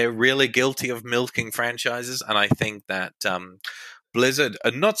 They're really guilty of milking franchises, and I think that Blizzard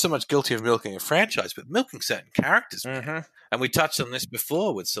are not so much guilty of milking a franchise, but milking certain characters, man. Mm-hmm. And we touched on this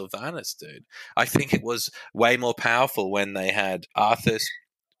before with Sylvanas, dude. I think it was way more powerful when they had Arthas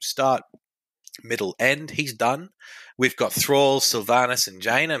start, middle, end. He's done. We've got Thrall, Sylvanas, and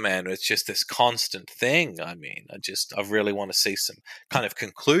Jaina, man. It's just this constant thing. I mean, I really want to see some kind of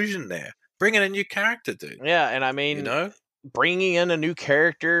conclusion there. Bring in a new character, dude. Yeah, and I mean, bringing in a new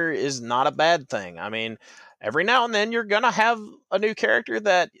character is not a bad thing. I mean, every now and then you're going to have a new character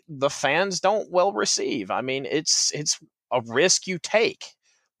that the fans don't well receive. I mean, it's a risk you take,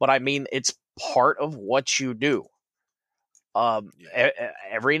 but I mean, it's part of what you do.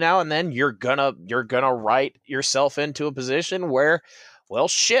 Every now and then you're gonna write yourself into a position where, well,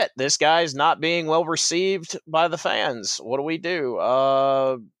 shit, this guy's not being well received by the fans. What do we do?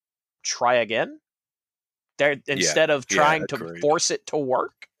 Try again? Instead of trying to force it to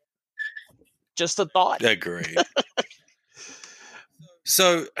work? Just a thought. Agreed.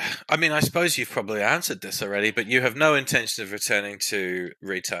 So, I mean, I suppose you've probably answered this already, but you have no intention of returning to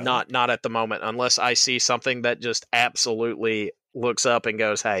retail. Not at the moment, unless I see something that just absolutely looks up and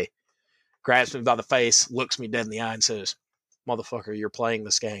goes, "Hey," grabs me by the face, looks me dead in the eye, and says, "Motherfucker, you're playing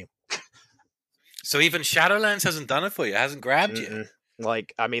this game." So even Shadowlands hasn't done it for you. It hasn't grabbed you. Mm-mm.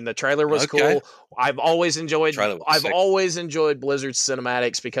 Like, I mean, the trailer was Okay. cool. I've always enjoyed Sick. always enjoyed Blizzard's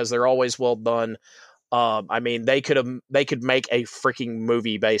cinematics because they're always well done. I mean, they could make a freaking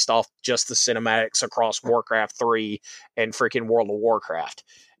movie based off just the cinematics across Warcraft 3 and freaking World of Warcraft,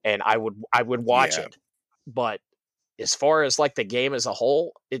 and I would watch Yeah. it. But as far as like the game as a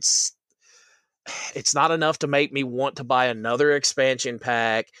whole, it's not enough to make me want to buy another expansion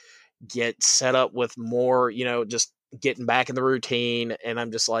pack, get set up with more, just getting back in the routine. And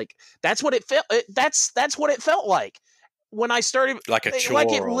I'm just like, that's what it felt. That's what it felt like when I started. Like a chore.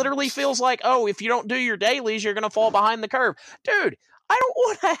 Like it literally feels like, oh, if you don't do your dailies, you're gonna fall behind the curve, dude. I don't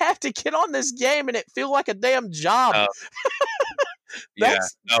want to have to get on this game and it feel like a damn job.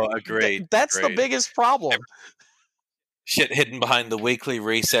 Agreed. That's the biggest problem. Shit hidden behind the weekly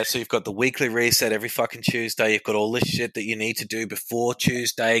reset. So you've got the weekly reset every fucking Tuesday. You've got all this shit that you need to do before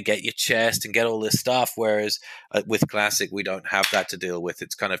Tuesday, get your chest and get all this stuff. Whereas with Classic, we don't have that to deal with.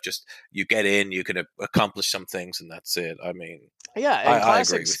 It's kind of just you get in, you can accomplish some things, and that's it. I mean, yeah, I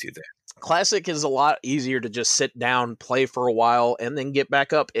agree with you there. Classic is a lot easier to just sit down, play for a while, and then get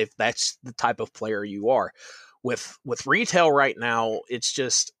back up if that's the type of player you are. With retail right now, it's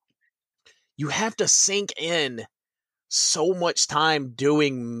just you have to sink in so much time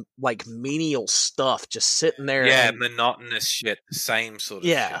doing like menial stuff, just sitting there. Yeah, monotonous shit, same sort of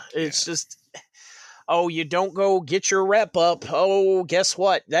shit. It's just, oh, you don't go get your rep up. Oh, guess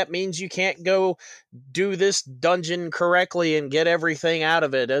what? That means you can't go do this dungeon correctly and get everything out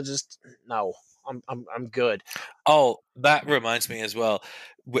of it. I just, no, I'm good. Oh, that reminds me as well.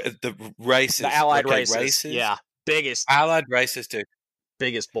 The races, the allied races, yeah, biggest allied races, dude,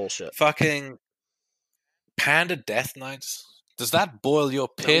 biggest bullshit. Fucking Panda Death Knights. Does that boil your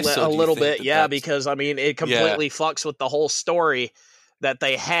piss? A little bit, yeah, because I mean, it completely fucks with the whole story that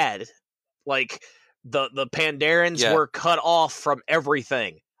they had. Like the Pandarans were cut off from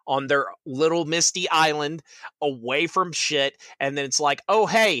everything on their little misty island, away from shit, and then it's like, oh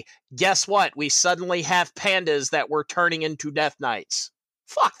hey, guess what? We suddenly have pandas that were turning into Death Knights.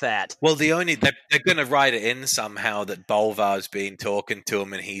 Fuck that. Well, they're going to write it in somehow that Bolvar's been talking to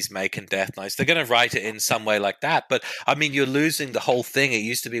him and he's making Death Knights. They're going to write it in some way like that. But I mean, you're losing the whole thing. It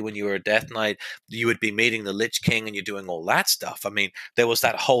used to be when you were a Death Knight, you would be meeting the Lich King and you're doing all that stuff. I mean, there was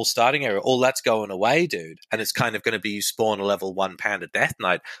that whole starting area. All that's going away, dude. And it's kind of going to be you spawn a level 1 Panda Death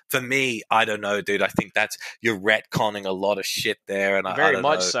Knight. For me, I don't know, dude. I think that's you're retconning a lot of shit there, and very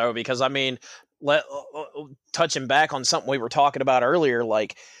much so, because I mean, touching back on something we were talking about earlier,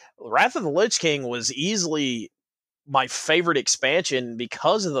 like Wrath of the Lich King was easily my favorite expansion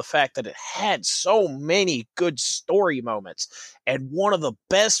because of the fact that it had so many good story moments. And one of the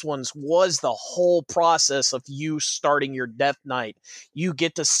best ones was the whole process of you starting your Death Knight. You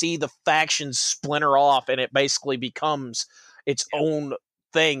get to see the factions splinter off and it basically becomes its own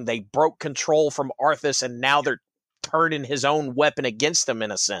thing. They broke control from Arthas and now they're turning his own weapon against him in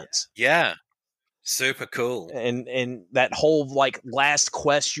a sense. Yeah. Super cool. And that whole like last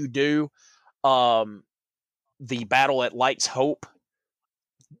quest you do, the battle at Light's Hope,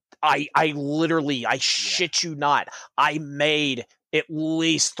 I literally, I shit you not, I made at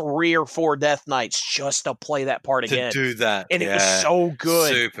least 3 or 4 Death Knights just to play that part again. To do that. And it was so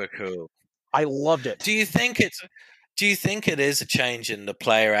good. Super cool. I loved it. Do you think it is a change in the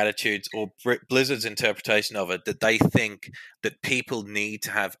player attitudes or Blizzard's interpretation of it, that they think that people need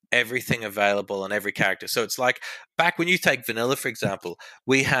to have everything available on every character? So it's like back when you take vanilla, for example,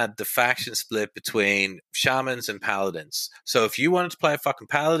 we had the faction split between shamans and paladins. So if you wanted to play a fucking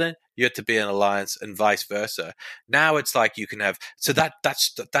paladin, you had to be an alliance and vice versa. Now it's like you can have, so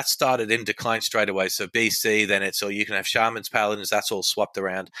that started in decline straight away. So BC, then it's, so you can have shamans, paladins, that's all swapped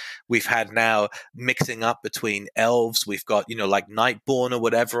around. We've had now mixing up between elves. We've got, like Nightborn or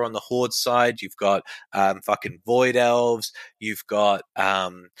whatever on the Horde side. You've got fucking Void Elves. You've got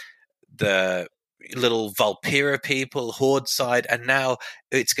the little Valpyra people, Horde side. And now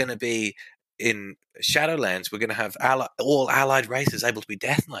it's going to be in Shadowlands, we're going to have all allied races able to be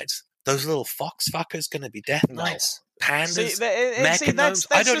Death Knights. Those little fox fuckers going to be Death Knights. Pandas, mechanomes.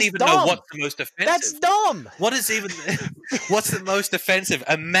 I don't even know what's the most offensive. That's dumb. What's the most offensive?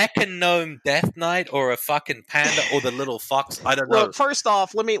 A mechanome Death Knight or a fucking panda or the little fox? I don't know. Look, first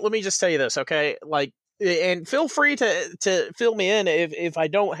off, let me just tell you this, okay? Like, and feel free to fill me in if I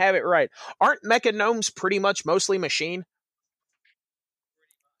don't have it right. Aren't mechanomes pretty much mostly machine?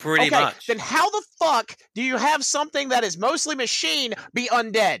 Pretty much. Then how the fuck do you have something that is mostly machine be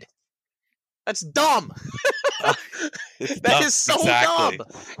undead? That's dumb. That is so dumb.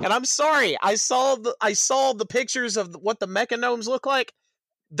 And I'm sorry. I saw the pictures of what the mechanomes look like.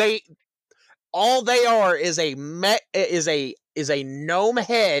 All they are is a gnome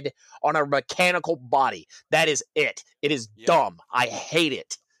head on a mechanical body. That is it. It is dumb. I hate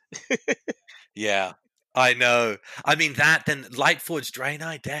it. Yeah. I know. I mean then Lightforged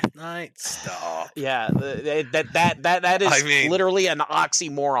Draenei, Death Knight, stop. Yeah, that is literally an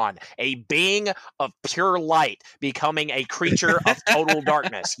oxymoron. A being of pure light becoming a creature of total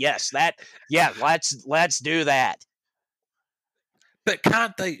darkness. Yes, let's do that. But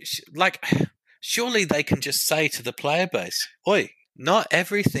can't they surely they can just say to the player base, "Oi, not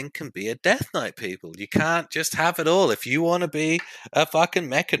everything can be a Death Knight, people. You can't just have it all. If you want to be a fucking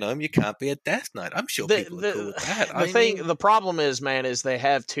mechanome, you can't be a Death Knight." I'm sure people are cool with that. The problem is, man, is they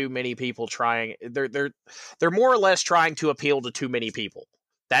have too many people trying. They're more or less trying to appeal to too many people.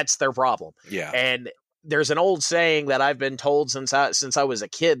 That's their problem. Yeah. And there's an old saying that I've been told since I was a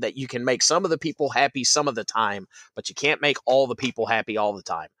kid that you can make some of the people happy some of the time, but you can't make all the people happy all the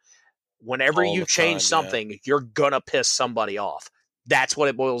time. Whenever you change something, you're gonna piss somebody off. That's what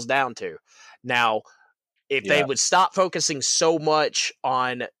it boils down to. Now, if they would stop focusing so much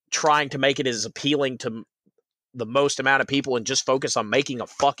on trying to make it as appealing to the most amount of people and just focus on making a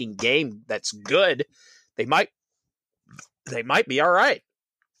fucking game that's good, they might be all right.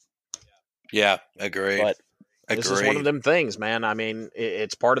 Yeah, agree. But this is one of them things, man. I mean,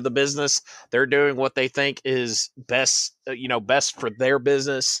 it's part of the business. They're doing what they think is best, best for their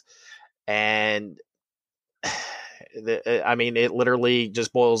business. And I mean, it literally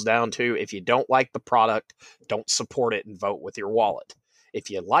just boils down to, if you don't like the product, don't support it and vote with your wallet. If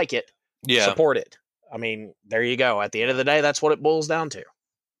you like it, support it. I mean, there you go. At the end of the day, that's what it boils down to.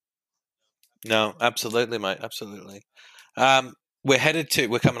 No, absolutely, mate. Absolutely.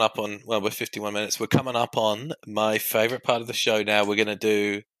 We're coming up on, we're 51 minutes. We're coming up on my favorite part of the show now. We're going to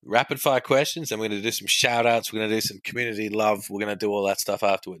do rapid fire questions, and we're going to do some shout outs. We're going to do some community love. We're going to do all that stuff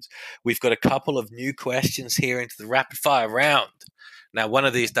afterwards. We've got a couple of new questions here into the rapid fire round. Now, one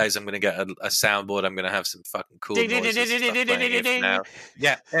of these days, I'm going to get a soundboard. I'm going to have some fucking cool noises. Now.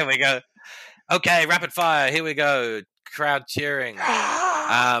 Yeah, there we go. Okay, rapid fire. Here we go. Crowd cheering.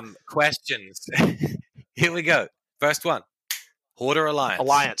 Questions. Here we go. First one. Horde or Alliance?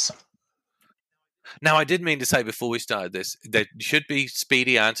 Alliance. Now, I did mean to say before we started this, there should be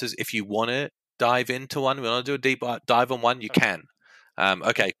speedy answers. If you want to dive into one, we want to do a deep dive on one, you can.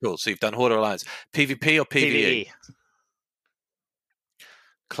 Okay, cool. So you've done Horde or Alliance. PvP or PvE?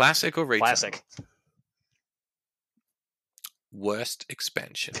 Classic or retail? Classic. Worst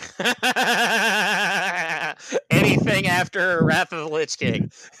expansion? Anything after Wrath of the Lich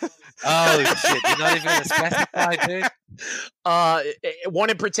King. Oh, shit. You're not even going to specify, dude? One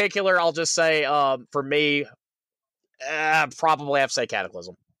in particular, I'll just say, for me, probably have to say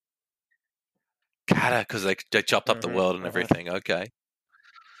Cataclysm. Because they chopped up the world and everything. Okay.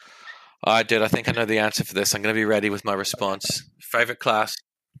 All right, dude. I think I know the answer for this. I'm going to be ready with my response. Favorite class?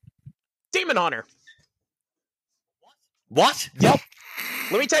 Demon Hunter. What? Yep.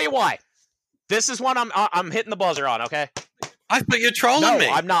 Let me tell you why. This is one I'm hitting the buzzer on, okay? I thought you're trolling me.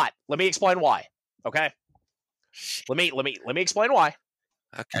 No, I'm not. Let me explain why. Okay? Let me explain why.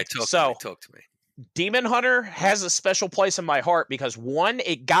 Okay, talk to me. Demon Hunter has a special place in my heart because, one,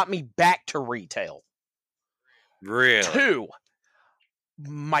 it got me back to retail. Really? 2,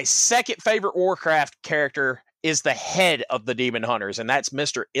 my second favorite Warcraft character is the head of the Demon Hunters, and that's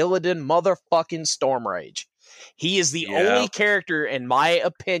Mr. Illidan motherfucking Stormrage. He is the only character, in my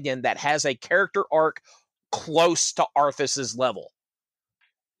opinion, that has a character arc close to Arthas's level.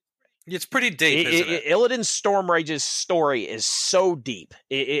 It's pretty deep, isn't it? Illidan Stormrage's story is so deep.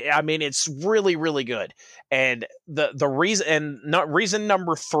 I mean, it's really, really good. And the reason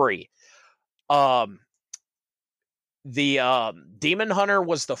number 3, the Demon Hunter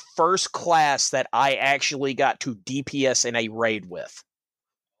was the first class that I actually got to DPS in a raid with.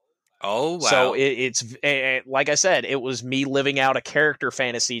 Oh, wow. So it's like I said, it was me living out a character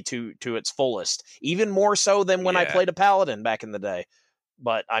fantasy to its fullest, even more so than when I played a paladin back in the day.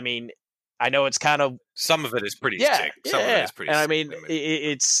 But I mean, I know it's kind of, some of it is pretty sick. Some of it is pretty and sick. I mean,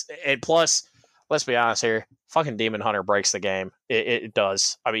 and plus, let's be honest here, fucking Demon Hunter breaks the game. It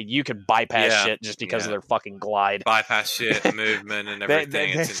does. I mean, you can bypass shit just because of their fucking glide. Bypass shit, movement, and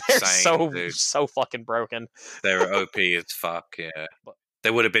everything. It's insane. So fucking broken. They're OP as fuck, yeah.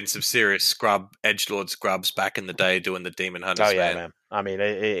 there would have been some serious edgelord scrubs back in the day doing the Demon Hunters. Oh yeah, man. I mean,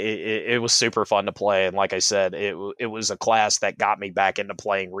 it was super fun to play, and like I said, it was a class that got me back into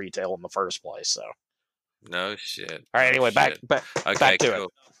playing retail in the first place. So, no shit. All right, anyway, back to it.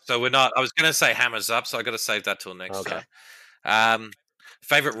 So we're not. I was going to say Hammers Up, so I got to save that till next time.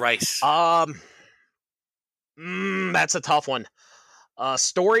 Favorite race? That's a tough one.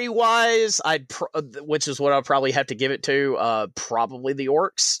 Story wise, which is what I'll probably have to give it to. Probably the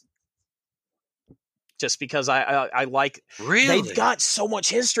Orcs. Just because I like, really, they've got so much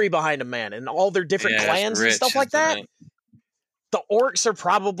history behind them, man, and all their different clans and stuff like that. The Orcs are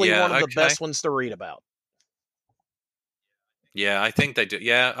probably one of the best ones to read about. Yeah, I think they do.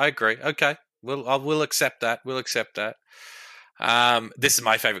 Yeah, I agree. Okay, we'll accept that. We'll accept that. This is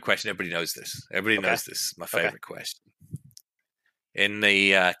my favorite question. Everybody knows this. Everybody knows this. My favorite question. In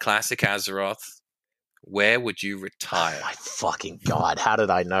the classic Azeroth, where would you retire? Oh my fucking God. How did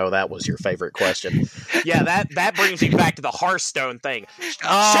I know that was your favorite question? Yeah, that brings me back to the Hearthstone thing.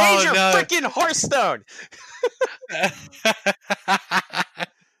 Change your freaking Hearthstone!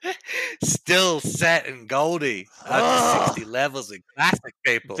 Still set in Goldie. Up to 60 levels in classic,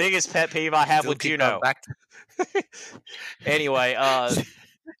 people. Biggest pet peeve I have with Juno. Anyway,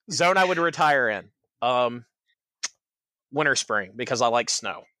 zone I would retire in. Winter spring, because I like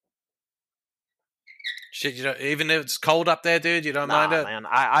snow. Shit, even if it's cold up there, dude, you don't mind it? Man,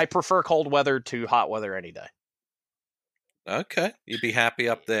 I prefer cold weather to hot weather any day. Okay, you'd be happy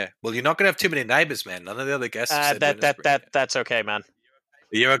up there. Well, you're not going to have too many neighbors, man. None of the other guests have said that's okay, man.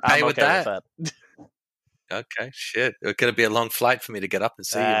 You're okay with that? Okay, shit. It's going to be a long flight for me to get up and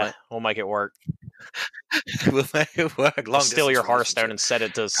see you, mate. We'll make it work. We'll make it work. I'll steal your Hearthstone and set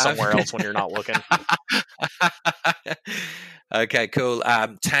it to somewhere else when you're not looking. Okay, cool.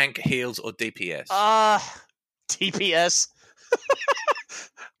 Tank, heals, or DPS? DPS.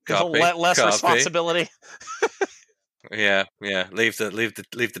 Less responsibility. Yeah. Leave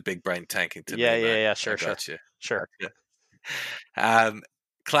the big brain tanking to me. Yeah. Sure.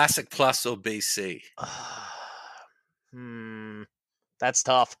 Classic Plus or BC? That's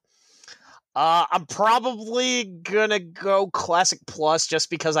tough. I'm probably gonna go Classic Plus just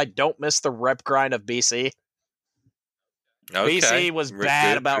because I don't miss the rep grind of BC. Okay. BC was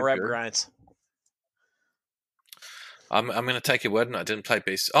bad about rep grinds. I'm going to take your word on it. I didn't play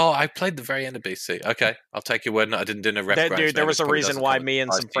BC. Oh, I played the very end of BC. Okay, I'll take your word on it. I didn't do no rep grinds. Dude, there was a reason why me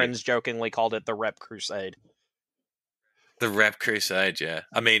and some friends jokingly called it the Rep Crusade. The Rep Crusade, yeah.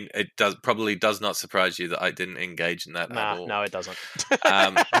 I mean, it probably does not surprise you that I didn't engage in that at all. No, it doesn't.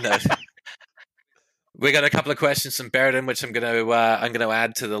 No. We got a couple of questions from Beridan, which I'm going to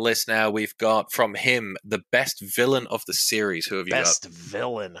add to the list now. We've got from him the best villain of the series. Who have you got? Best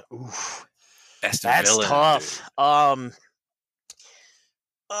villain. Oof. That's tough. And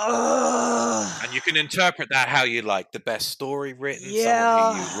you can interpret that how you like. The best story written,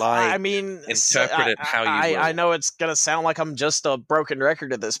 someone who you like. I mean, interpret it how you will. I know it's going to sound like I'm just a broken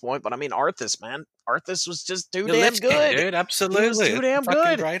record at this point, but I mean, Arthas, man. Arthas was just too damn good. Dude, absolutely. He was too damn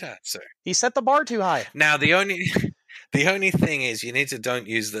good. Great answer. He set the bar too high. Now, the only thing is you don't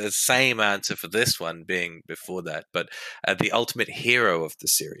use the same answer for this one being before that, but the ultimate hero of the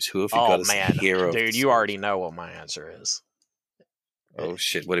series. Who have you got as the hero? Dude, you already know what my answer is. Oh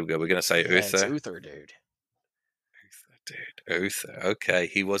shit! What do we go? We're gonna say Uther. It's Uther, dude. Uther. Okay,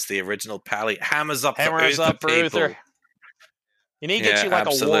 he was the original Pally. Hammers up for Uther. You need to get you like a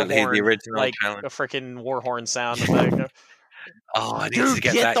war horn, the original like a freaking war horn sound effect. I need to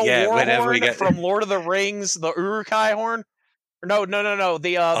get that. The war horn from Lord of the Rings, the Uruk-hai horn. No.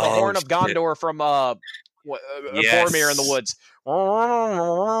 The horn of Gondor from Boromir in the woods.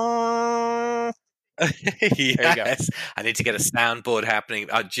 Yes, I need to get a soundboard happening.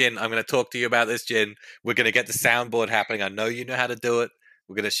 Jin, I'm going to talk to you about this, Jin. We're going to get the soundboard happening. I know you know how to do it.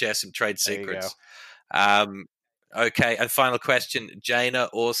 We're going to share some trade secrets. Okay, and final question: Jaina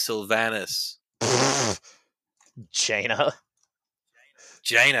or Sylvanas? Jaina.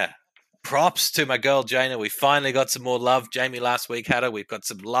 Props to my girl Jaina. We finally got some more love. Jamie last week had her. We've got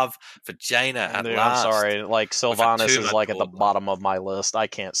some love for Jaina at last. I'm sorry, like Sylvanas is like at the bottom of my list. I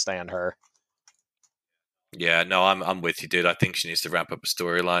can't stand her. Yeah, no, I'm with you, dude. I think she needs to ramp up a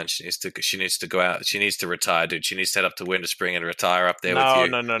storyline. She needs to go out. She needs to retire, dude. She needs to head up to Winter Spring and retire up there with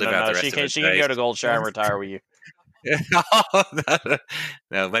you. No. She can go to Goldshire and retire with you.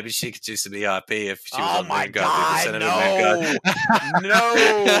 No, maybe she could do some ERP if she was on my God, no.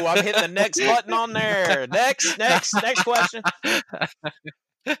 I'm hitting the next button on there. Next question.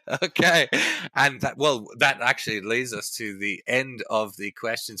 Okay, and that actually leads us to the end of the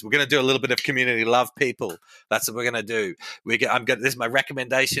questions. We're going to do a little bit of community love, people. That's what we're going to do. This is my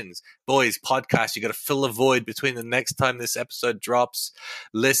recommendations, boys. Podcast. You got to fill a void between the next time this episode drops.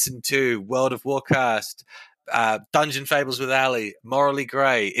 Listen to World of Warcast. Dungeon Fables with Ali, Morally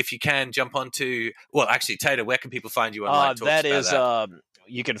Grey. If you can, jump onto. Well, actually, Tater, where can people find you online? That is.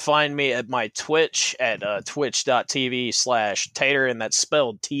 You can find me at my Twitch at twitch.tv/Tater, and that's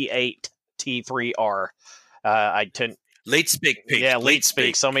spelled T8T3R. I tend. Leet Speak, Pete. Yeah, Leet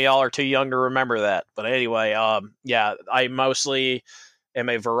Speak. Some of y'all are too young to remember that. But anyway, yeah, I mostly am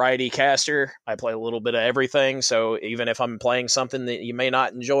a variety caster. I play a little bit of everything. So even if I'm playing something that you may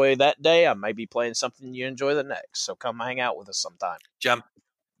not enjoy that day, I might be playing something you enjoy the next. So come hang out with us sometime.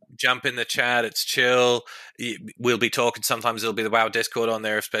 Jump in the chat. It's chill. We'll be talking. Sometimes there'll be the WoW Discord on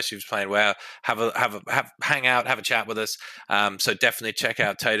there, especially if you're playing WoW. Hang out, have a chat with us. So definitely check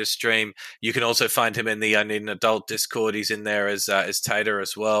out Tater's stream. You can also find him in the I Need an Adult Discord. He's in there as Tater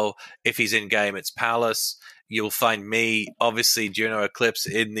as well. If he's in game, it's Palace. You'll find me, obviously, Juno Eclipse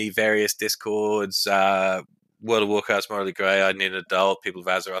in the various Discords. World of Warcraft, Morally Grey, I Need an Adult, People of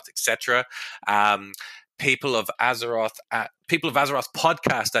Azeroth, etc. People of Azeroth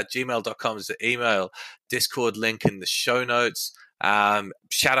podcast at gmail.com is the email. Discord link in the show notes.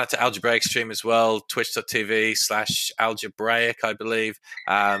 Shout out to Algebraic Stream as well, twitch.tv/algebraic, I believe.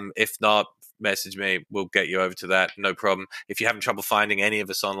 If not, message me. We'll get you over to that. No problem. If you're having trouble finding any of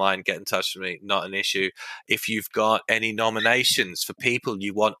us online, get in touch with me. Not an issue. If you've got any nominations for people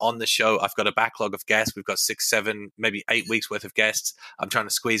you want on the show, I've got a backlog of guests. We've got 6, 7, maybe 8 weeks worth of guests. I'm trying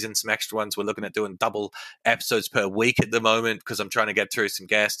to squeeze in some extra ones. We're looking at doing double episodes per week at the moment because I'm trying to get through some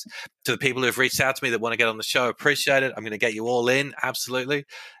guests. To the people who've reached out to me that want to get on the show, appreciate it. I'm going to get you all in. Absolutely.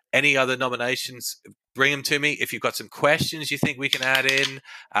 Any other nominations, bring them to me. If you've got some questions you think we can add in,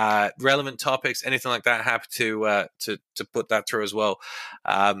 relevant topics, anything like that, happy to put that through as well.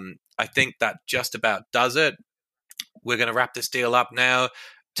 I think that just about does it. We're going to wrap this deal up now.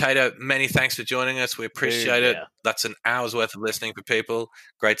 Tater, many thanks for joining us. We appreciate it. That's an hour's worth of listening for people.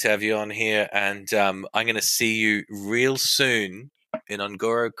 Great to have you on here. And I'm going to see you real soon in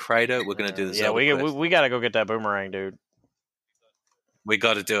Un'Goro Crater. We're going to do this. Yeah, we got to go get that boomerang, dude. We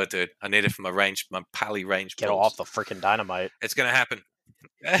got to do it, dude. I need it for my pally range. Get off the freaking dynamite. It's going to happen.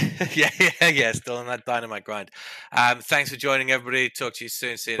 Yeah. Still on that dynamite grind. Thanks for joining, everybody. Talk to you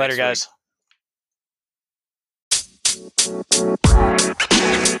soon. See you later, next week. Guys.